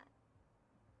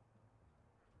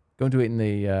 Go and do it in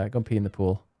the... go and pee in the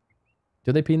pool.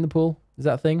 Do they pee in the pool? Is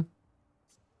that a thing?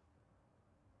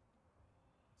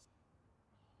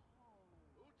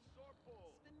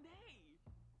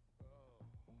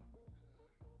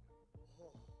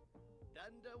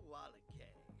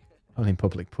 Only in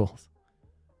public pools.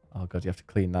 Oh god, you have to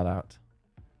clean that out.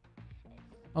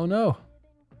 Oh no.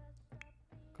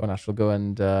 Go on, Astral, go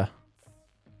and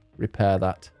repair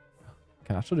that.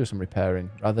 Can Astral do some repairing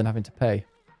rather than having to pay?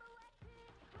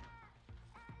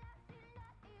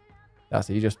 That's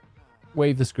it, you just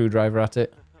wave the screwdriver at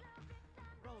it.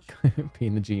 Pee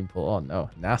in the gene pool. Oh no,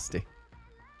 nasty.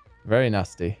 Very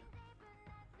nasty.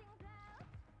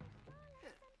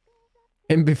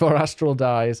 In before Astral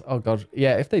dies. Oh god.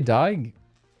 Yeah, if they die...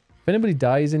 If anybody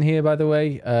dies in here, by the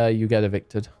way, you get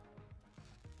evicted.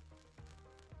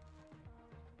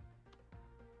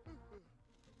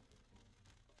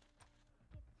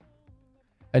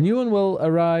 A new one will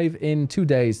arrive in 2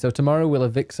 days. So tomorrow we'll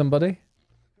evict somebody.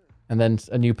 And then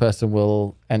a new person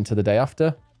will enter the day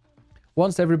after.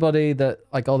 Once everybody that...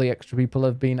 Like all the extra people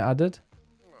have been added,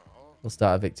 we'll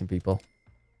start evicting people.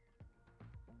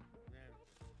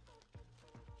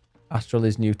 Astral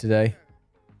is new today.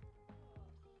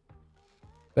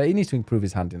 But he needs to improve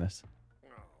his handiness.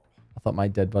 I thought my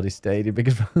dead body stayed.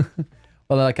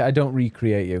 Well, like, I don't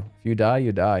recreate you. If you die,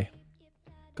 you die.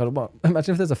 God, what?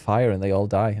 Imagine if there's a fire and they all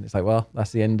die. And it's like, well,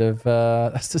 that's the end of...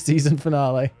 that's the season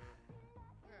finale.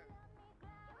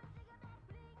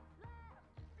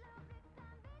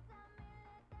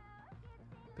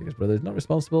 Biggest Brother is not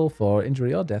responsible for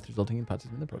injury or death resulting in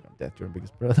participation in the program. Death during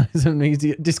Biggest Brother is an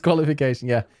easy disqualification.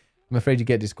 Yeah, I'm afraid you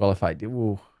get disqualified.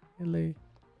 Ooh, really?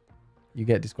 You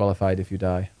get disqualified if you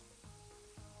die.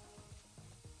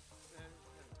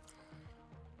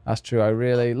 That's true.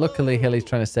 Luckily, Hilly's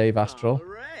trying to save Astral.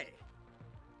 Hooray.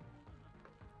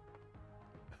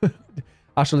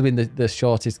 Astral has been the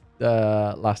shortest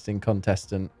lasting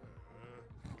contestant.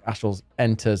 Astral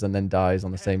enters and then dies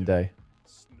on the same day.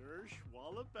 Snursh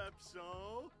walla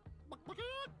pepso.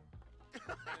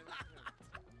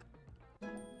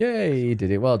 Yay, he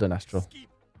did it. Well done, Astral. You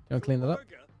want to clean that up?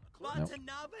 No.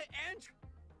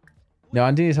 No,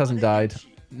 Andinis hasn't died.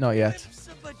 Not yet.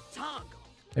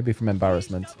 Maybe from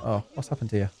embarrassment. Oh, what's happened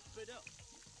to you?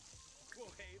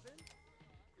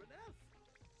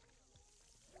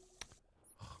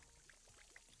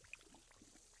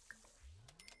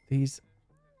 These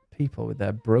people with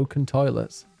their broken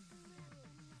toilets.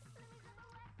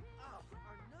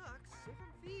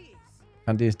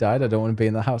 Andinis died. I don't want to be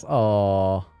in the house.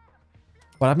 Oh.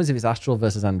 What happens if it's Astral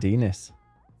versus Andinis?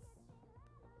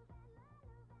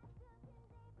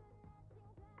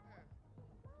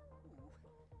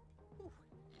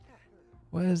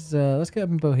 Where's let's get up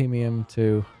in Bohemian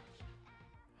to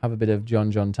have a bit of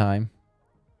John time.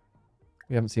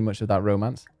 We haven't seen much of that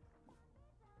romance.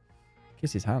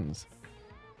 Kiss his hands.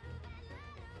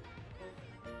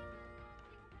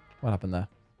 What happened there?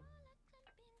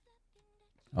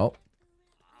 Oh,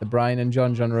 the Brian and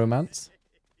John romance.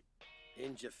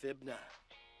 Injafibna.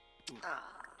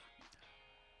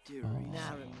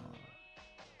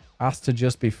 Asked to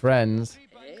just be friends.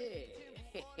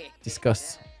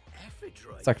 Discuss.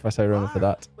 Sacrifice Cyarona for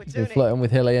that. He's been flirting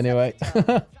with Hilly anyway.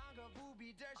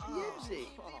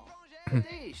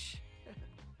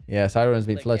 Yeah, Cyrona's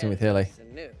been flirting with Hilly.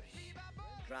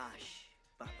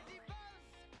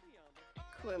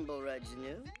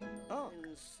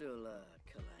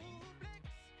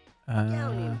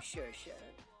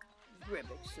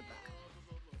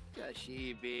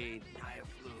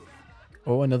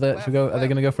 Oh, another. Should we go? Are they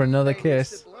going to go for another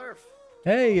kiss?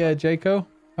 Hey, Jaco.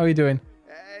 How are you doing?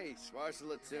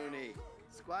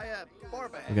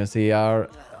 We're going to see our...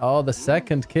 Oh, the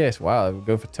second kiss. Wow, we'll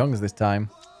go for tongues this time.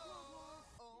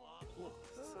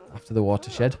 After the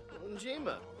watershed.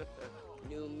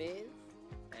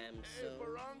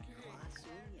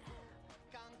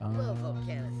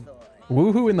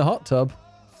 Woohoo in the hot tub.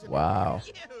 Wow.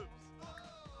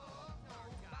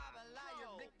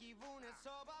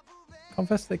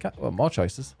 Confess they can't... Well, more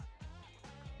choices.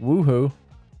 Woohoo.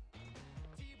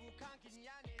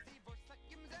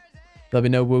 There'll be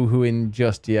no woohooing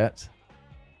just yet.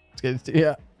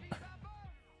 Yeah.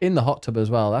 In the hot tub as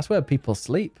well. That's where people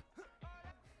sleep.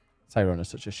 Cyrona's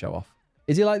such a show-off.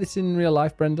 Is he like this in real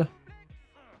life, Brenda?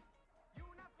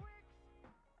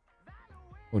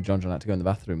 Oh, John had to go in the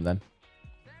bathroom then.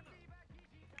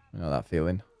 I know that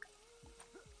feeling.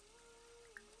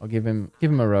 I'll give him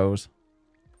a rose.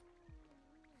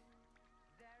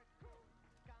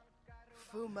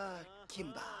 Fuma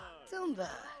Kimba. Tumba.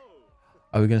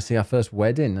 Are we going to see our first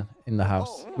wedding in the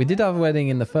house? We did have a wedding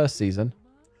in the first season.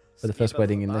 But the first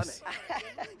wedding in this.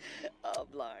 Oh,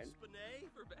 Blarn.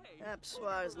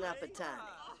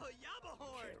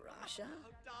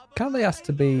 Can't they ask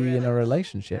to be in a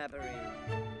relationship?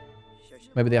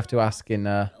 Maybe they have to ask in...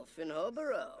 Why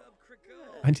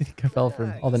do you think I fell for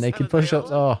him? All the naked push-ups.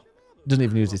 Oh, doesn't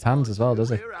even use his hands as well,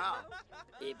 does he?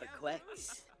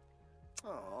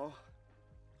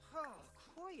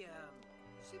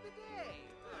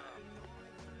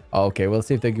 Okay, we'll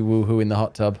see if they can woohoo in the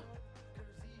hot tub.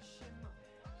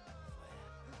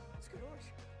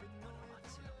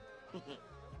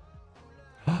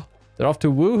 They're off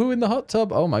to woohoo in the hot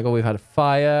tub. Oh my god, we've had a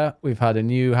fire. We've had a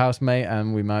new housemate,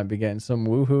 and we might be getting some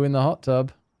woohoo in the hot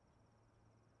tub.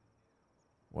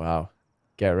 Wow.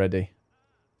 Get ready.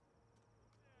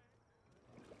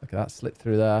 Look at that slip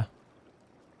through there.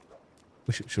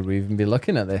 Should we even be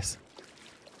looking at this?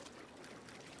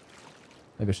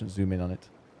 Maybe I shouldn't zoom in on it.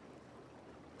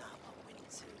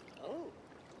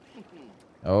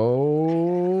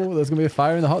 Oh, there's going to be a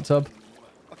fire in the hot tub.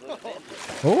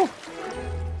 Oh.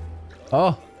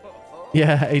 Oh.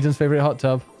 Yeah, Aiden's favorite hot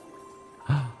tub.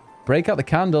 Break out the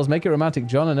candles, make it romantic.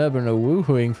 John and Urban are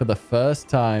woohooing for the first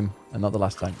time. And not the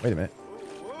last time. Wait a minute.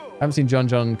 I haven't seen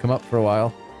John come up for a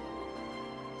while.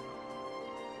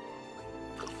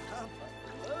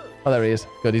 Oh, there he is.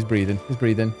 Good, he's breathing. He's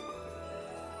breathing.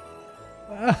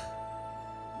 Ah.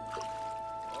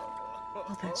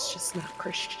 Oh, that's just not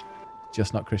Christian.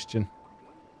 Just not Christian.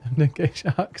 Okay,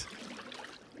 sharks.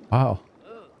 Wow.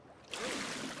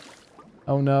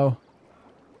 Oh no.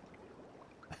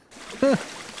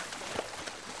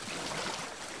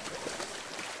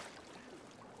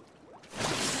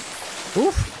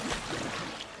 Oof.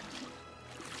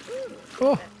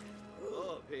 Oh.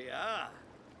 Oh, yeah.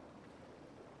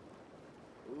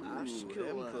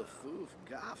 Ashkum Pafoof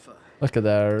Gaffa. Look at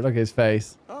there. Look at his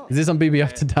face. Oh. Is this on BB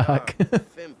After Dark?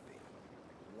 Fimpy.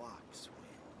 Waxwin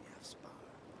Yafspar.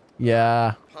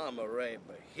 Yeah. Pomeray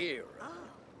Bahira.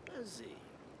 Azzy.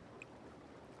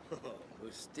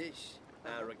 Mustish.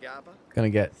 Aragaba. Gonna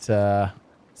get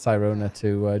Cyarona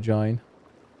to join.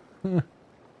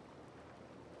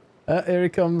 Here he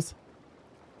comes.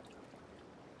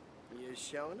 You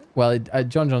showing it? Well,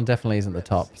 John definitely isn't the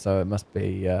top, so it must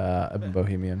be Urban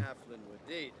Bohemian. Halflin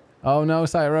Wadida. Oh no,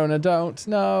 Cyarona, don't.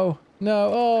 No.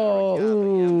 No. Oh,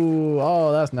 ooh.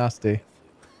 Oh, that's nasty.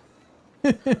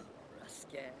 Rascal.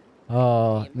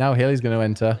 Oh, now Haley's going to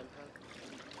enter.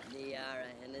 Niara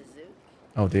Henazu.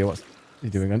 Oh dear, what's he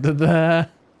doing under there?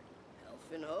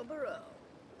 Elfin Hobaro.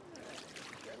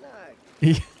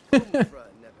 Ganak.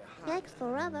 Thanks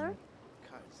forever.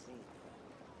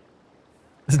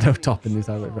 There's no top in this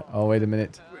outlet. Oh, wait a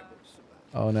minute.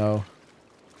 Oh no.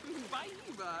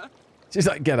 Baiva. She's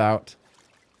like, get out.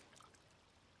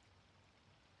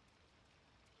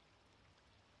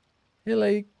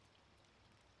 Hilly.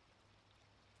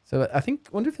 So I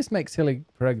wonder if this makes Hilly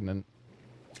pregnant.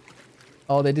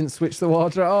 Oh, they didn't switch the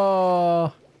water.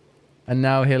 Oh. And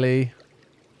now Hilly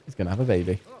is going to have a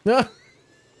baby. Look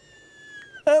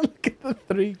at the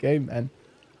 3 game men.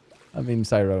 I mean,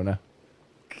 Cyarona.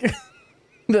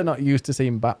 They're not used to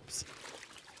seeing baps.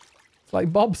 It's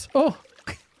like Bob's. Oh.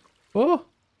 Oh.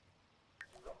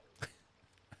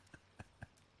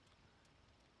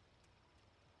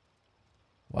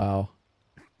 Wow.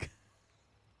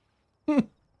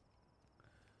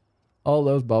 All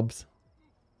those Bobs.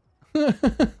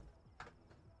 Ospa?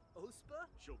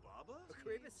 Shobaba?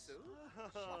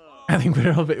 I think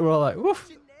we're all like,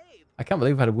 woof. I can't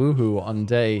believe we had a woohoo on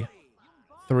day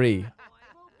 3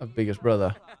 of Biggus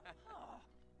Brother.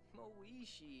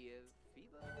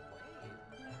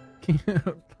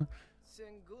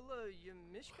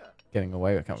 Getting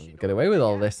away. I can't get away with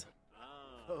all this.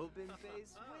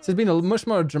 This has been a much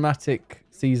more dramatic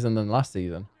season than last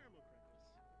season.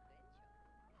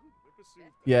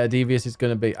 Yeah, Devious is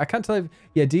going to be... I can't tell if...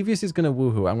 Yeah, Devious is going to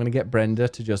woohoo. I'm going to get Brenda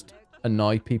to just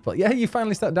annoy people. Yeah, you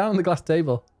finally sat down on the glass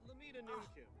table.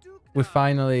 We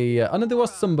finally... oh, no, there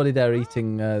was somebody there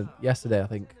eating yesterday, I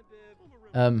think.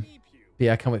 But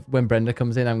yeah, I can't wait. When Brenda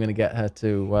comes in, I'm going to get her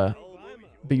to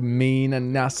be mean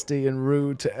and nasty and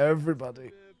rude to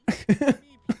everybody. It's going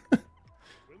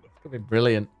to be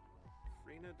brilliant.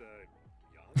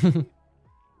 Think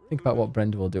about what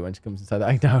Brenda will do when she comes inside.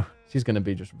 I know. She's going to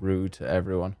be just rude to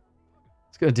everyone.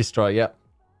 It's going to destroy, yep.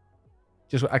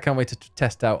 Just, I can't wait to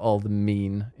test out all the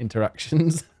mean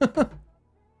interactions.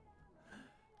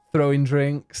 Throwing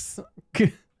drinks.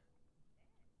 But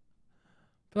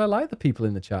I like the people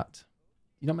in the chat.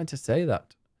 You're not meant to say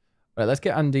that. Right, let's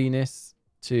get Andinis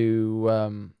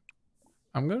to...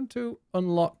 I'm going to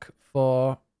unlock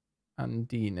for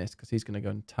Andinis because he's going to go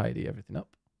and tidy everything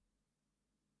up.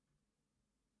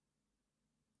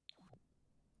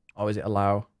 Or is it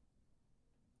allow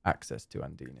access to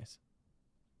Andinis?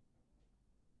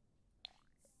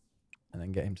 And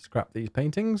then get him to scrap these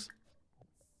paintings.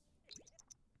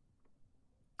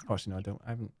 Oh, actually, no,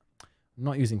 I'm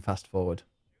not using fast forward.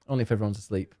 Only if everyone's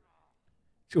asleep.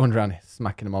 Just going around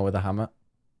smacking them all with a hammer.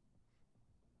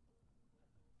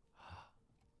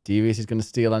 Devious is going to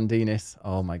steal Andinis.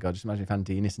 Oh my god, just imagine if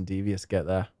Andinis and Devious get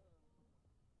there.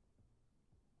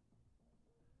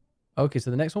 Okay,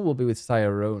 so the next one will be with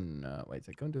Cyarona. Wait,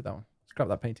 go and do that one. Scrap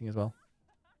that painting as well.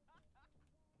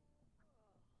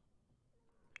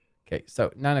 Okay,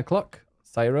 so 9 o'clock.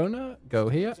 Cyarona, go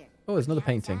here. Oh, there's another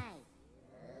painting.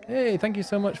 Hey, thank you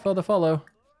so much for the follow.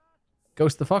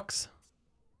 Ghost the Fox.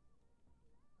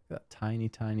 Look at that tiny,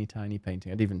 tiny, tiny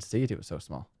painting. I didn't even see it. It was so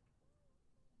small.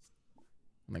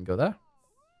 And then go there.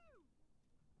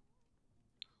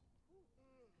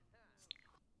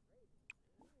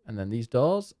 And then these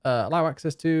doors allow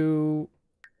access to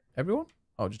everyone?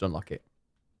 Oh, just unlock it.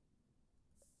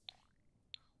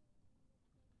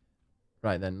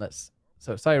 Right then, let's...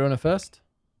 So, Cyarona first.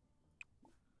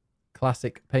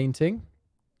 Classic painting.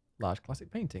 Large classic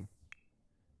painting.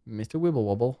 Mr. Wibble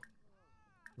Wobble.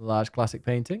 Large classic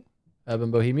painting.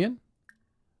 Urban Bohemian.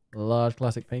 Large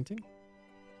classic painting.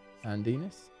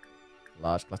 Andinis.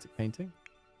 Large classic painting.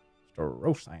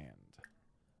 Strosand.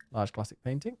 Large classic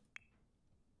painting.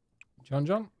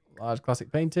 John. Large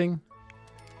classic painting.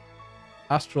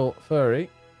 Astral Furry.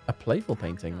 A playful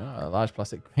painting. A large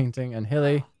classic painting. And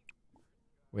Hilly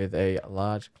with a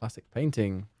large classic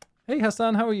painting. Hey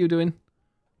Hassan, how are you doing?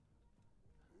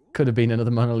 Could have been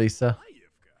another Mona Lisa.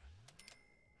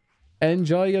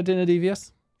 Enjoy your dinner,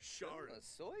 Devious.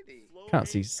 Can't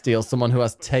steal someone who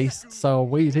has taste so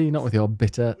weedy. Not with your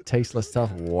bitter, tasteless self.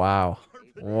 Wow.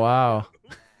 Wow.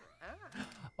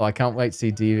 Oh, I can't wait to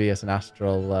see Devious and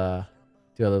Astral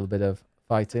do a little bit of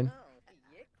fighting.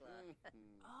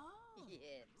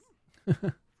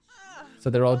 So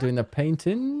they're all doing the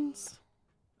paintings.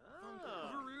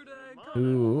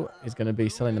 Who is going to be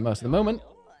selling the most at the moment?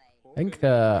 I think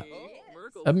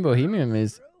Urban Bohemian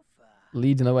is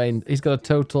leading the way. He's got a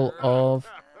total of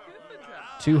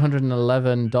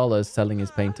 $211 selling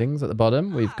his paintings. At the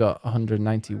bottom, we've got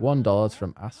 $191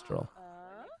 from Astral.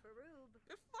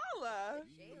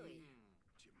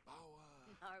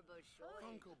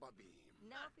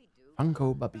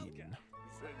 Funko Babine.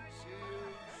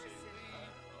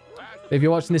 If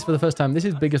you're watching this for the first time, this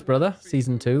is Biggus Brother,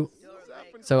 Season 2.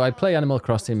 So I play Animal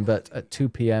Crossing, but at 2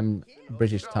 p.m.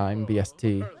 British time,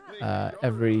 BST,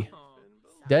 every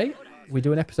day, we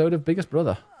do an episode of Biggus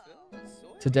Brother.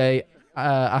 Today,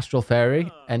 Astral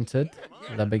Fairy entered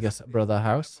the Biggus Brother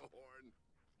House.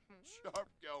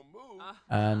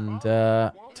 And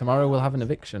tomorrow we'll have an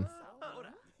eviction.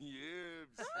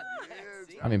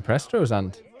 I'm impressed,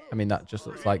 Rosand. I mean, that just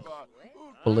looks like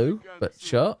blue, but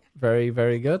sure. Very,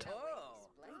 very good.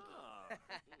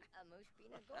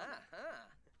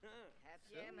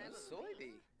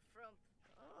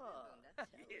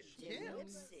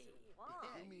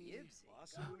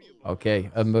 Okay,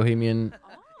 Bohemian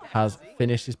has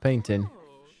finished his painting.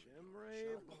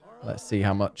 Let's see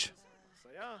how much.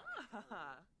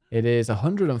 It is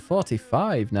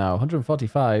 145 now.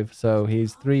 145, so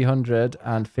he's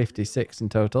 356 in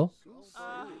total.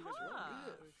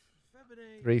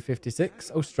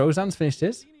 356. Oh, Strozan's finished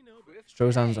his.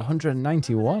 Strozan's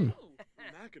 191.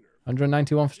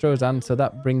 191 for Strozan, so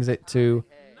that brings it to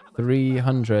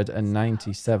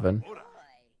 397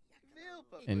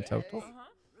 in total.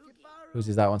 Whose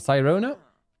is that one? Cyarona?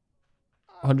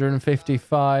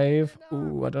 155.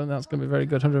 Ooh, I don't think that's going to be very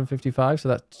good. 155, so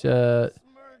that's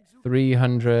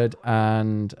 300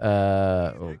 and...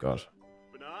 oh, God.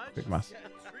 Quick math.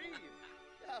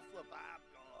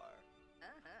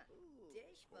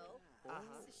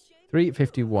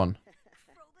 351.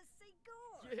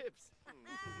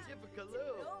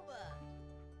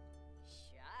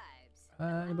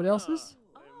 Anybody else's?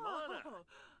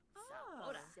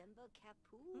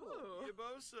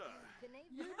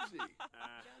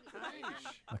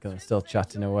 Look at them still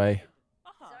chatting away.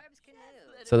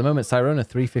 So at the moment, Cyarona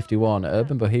 351,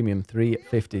 Urban Bohemian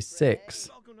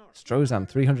 356, Strozan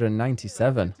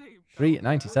 397.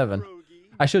 397.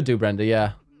 I should do Brenda,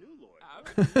 yeah.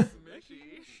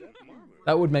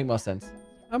 That would make more sense.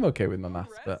 I'm okay with my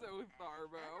maths, but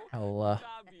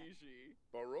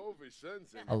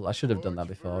I should have done that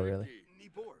before, really.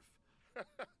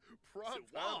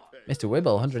 Mr.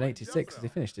 Wibble, 186. Has he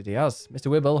finished it? He has. Mr.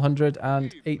 Wibble,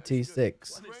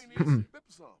 186.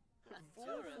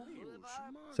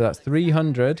 So that's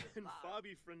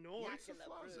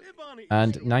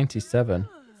 397.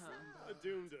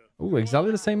 Ooh,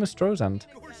 exactly the same as Strozand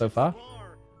so far.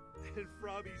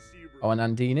 Oh, and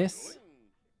Andinis.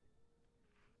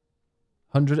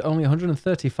 Only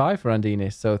 135 for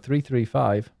Andinis, so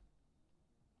 335.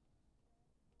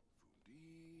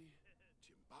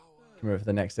 Come over for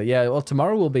the next day. Yeah, well,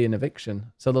 tomorrow will be an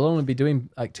eviction, so they'll only be doing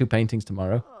like 2 paintings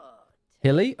tomorrow.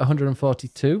 Hilly,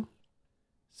 142.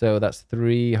 So that's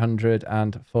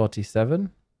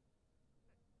 347.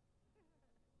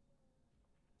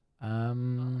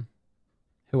 Who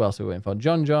else are we waiting for?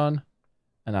 John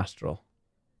and Astral.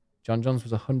 John's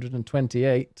was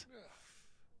 128.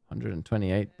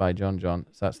 128 by John. So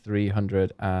that's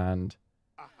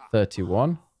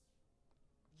 331.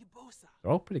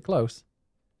 They're all pretty close.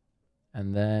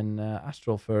 And then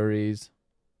Astral Furries,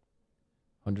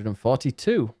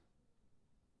 142.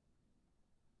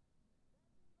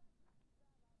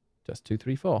 Just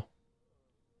 234.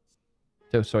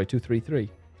 Oh, sorry, 233.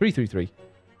 333.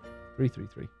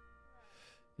 333.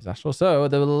 Is Astral. So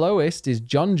the lowest is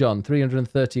John,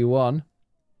 331.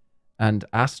 And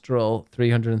Astral,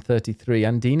 333.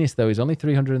 Andinis, though, is only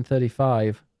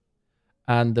 335.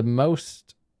 And the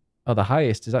most, the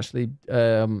highest is actually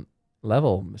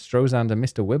level. Strozand and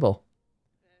Mr. Wibble.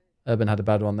 Urban had a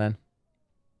bad one then.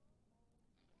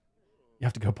 You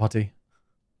have to go potty.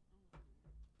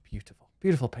 Beautiful.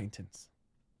 Beautiful paintings.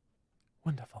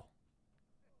 Wonderful.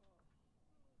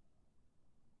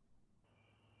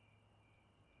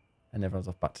 And everyone's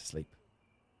off back to sleep.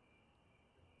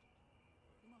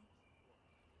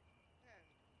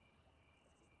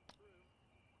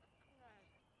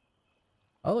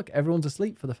 Oh, look, everyone's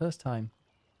asleep for the first time.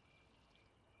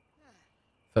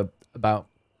 For about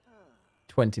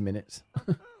 20 minutes.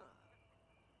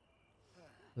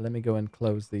 Let me go and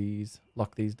close these,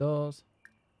 lock these doors.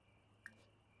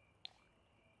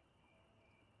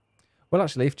 Well,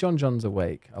 actually, if John's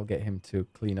awake, I'll get him to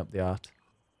clean up the art.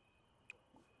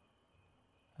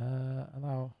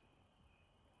 Allow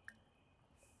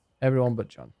everyone but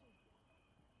John.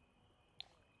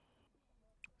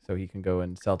 So he can go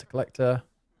and sell to collector.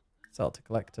 Sell to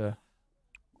collector.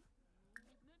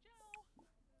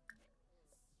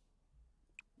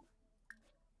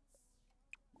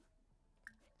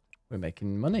 We're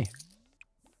making money.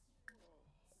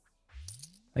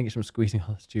 I think it's from squeezing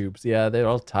all those tubes. Yeah, they're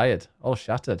all tired. All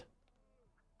shattered.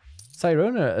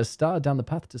 Cyarona has started down the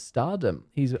path to stardom.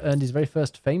 He's earned his very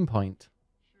first fame point.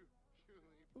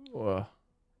 Whoa.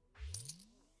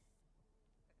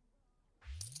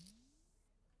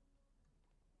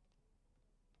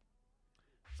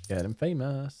 Let's get him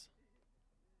famous.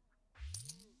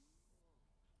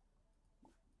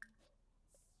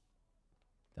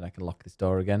 Then I can lock this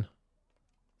door again.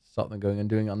 Stop them going and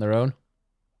doing it on their own.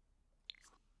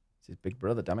 It's his big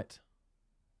brother, damn it.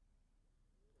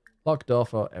 Locked door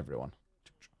for everyone.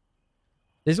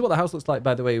 This is what the house looks like,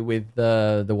 by the way, with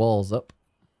the walls up.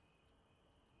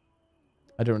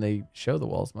 I don't really show the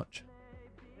walls much.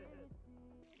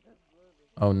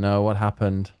 Oh no, what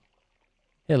happened?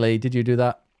 Hilly, did you do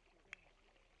that?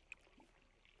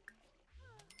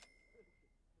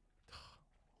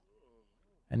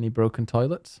 Any broken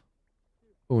toilets?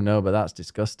 Oh no, but that's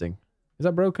disgusting. Is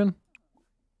that broken?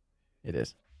 It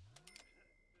is.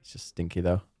 It's just stinky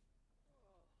though.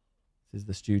 This is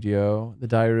the studio, the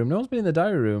diary room. No one's been in the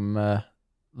diary room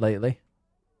lately.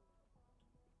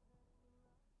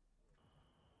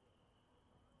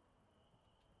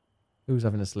 Who's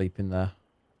having a sleep in there?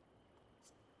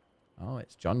 Oh,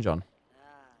 it's John.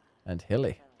 And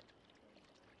Hilly.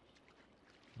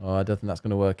 Oh, I don't think that's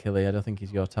going to work, Hilly. I don't think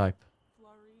he's your type.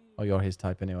 Oh, you're his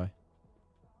type anyway.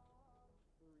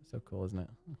 So cool, isn't it?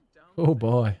 Oh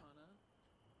boy.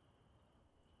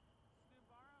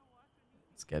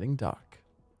 It's getting dark.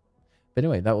 But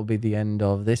anyway, that will be the end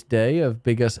of this day of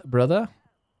Biggus Brother.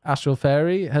 Astral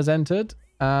Fairy has entered,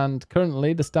 and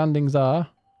currently the standings are,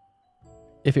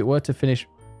 if it were to finish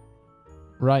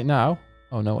right now...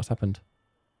 Oh no, what's happened?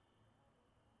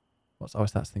 Oh,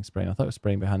 it's that thing spraying. I thought it was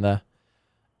spraying behind there.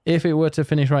 If it were to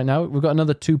finish right now, we've got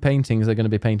another 2 paintings they're going to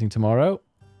be painting tomorrow.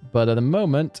 But at the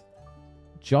moment,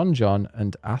 John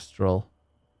and Astral,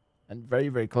 and very,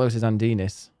 very close is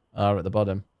Andinis, are at the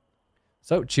bottom.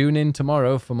 So tune in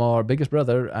tomorrow for more Biggus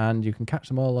Brother, and you can catch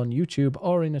them all on YouTube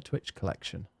or in a Twitch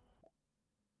collection.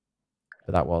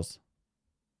 But that was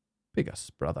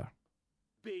Biggus Brother.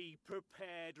 Be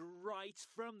prepared right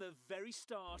from the very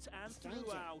start and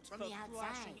throughout for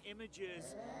flashing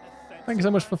images. Thank you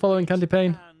so much for following Candy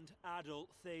Pain. And adult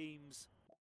themes.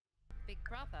 Big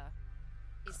Brother.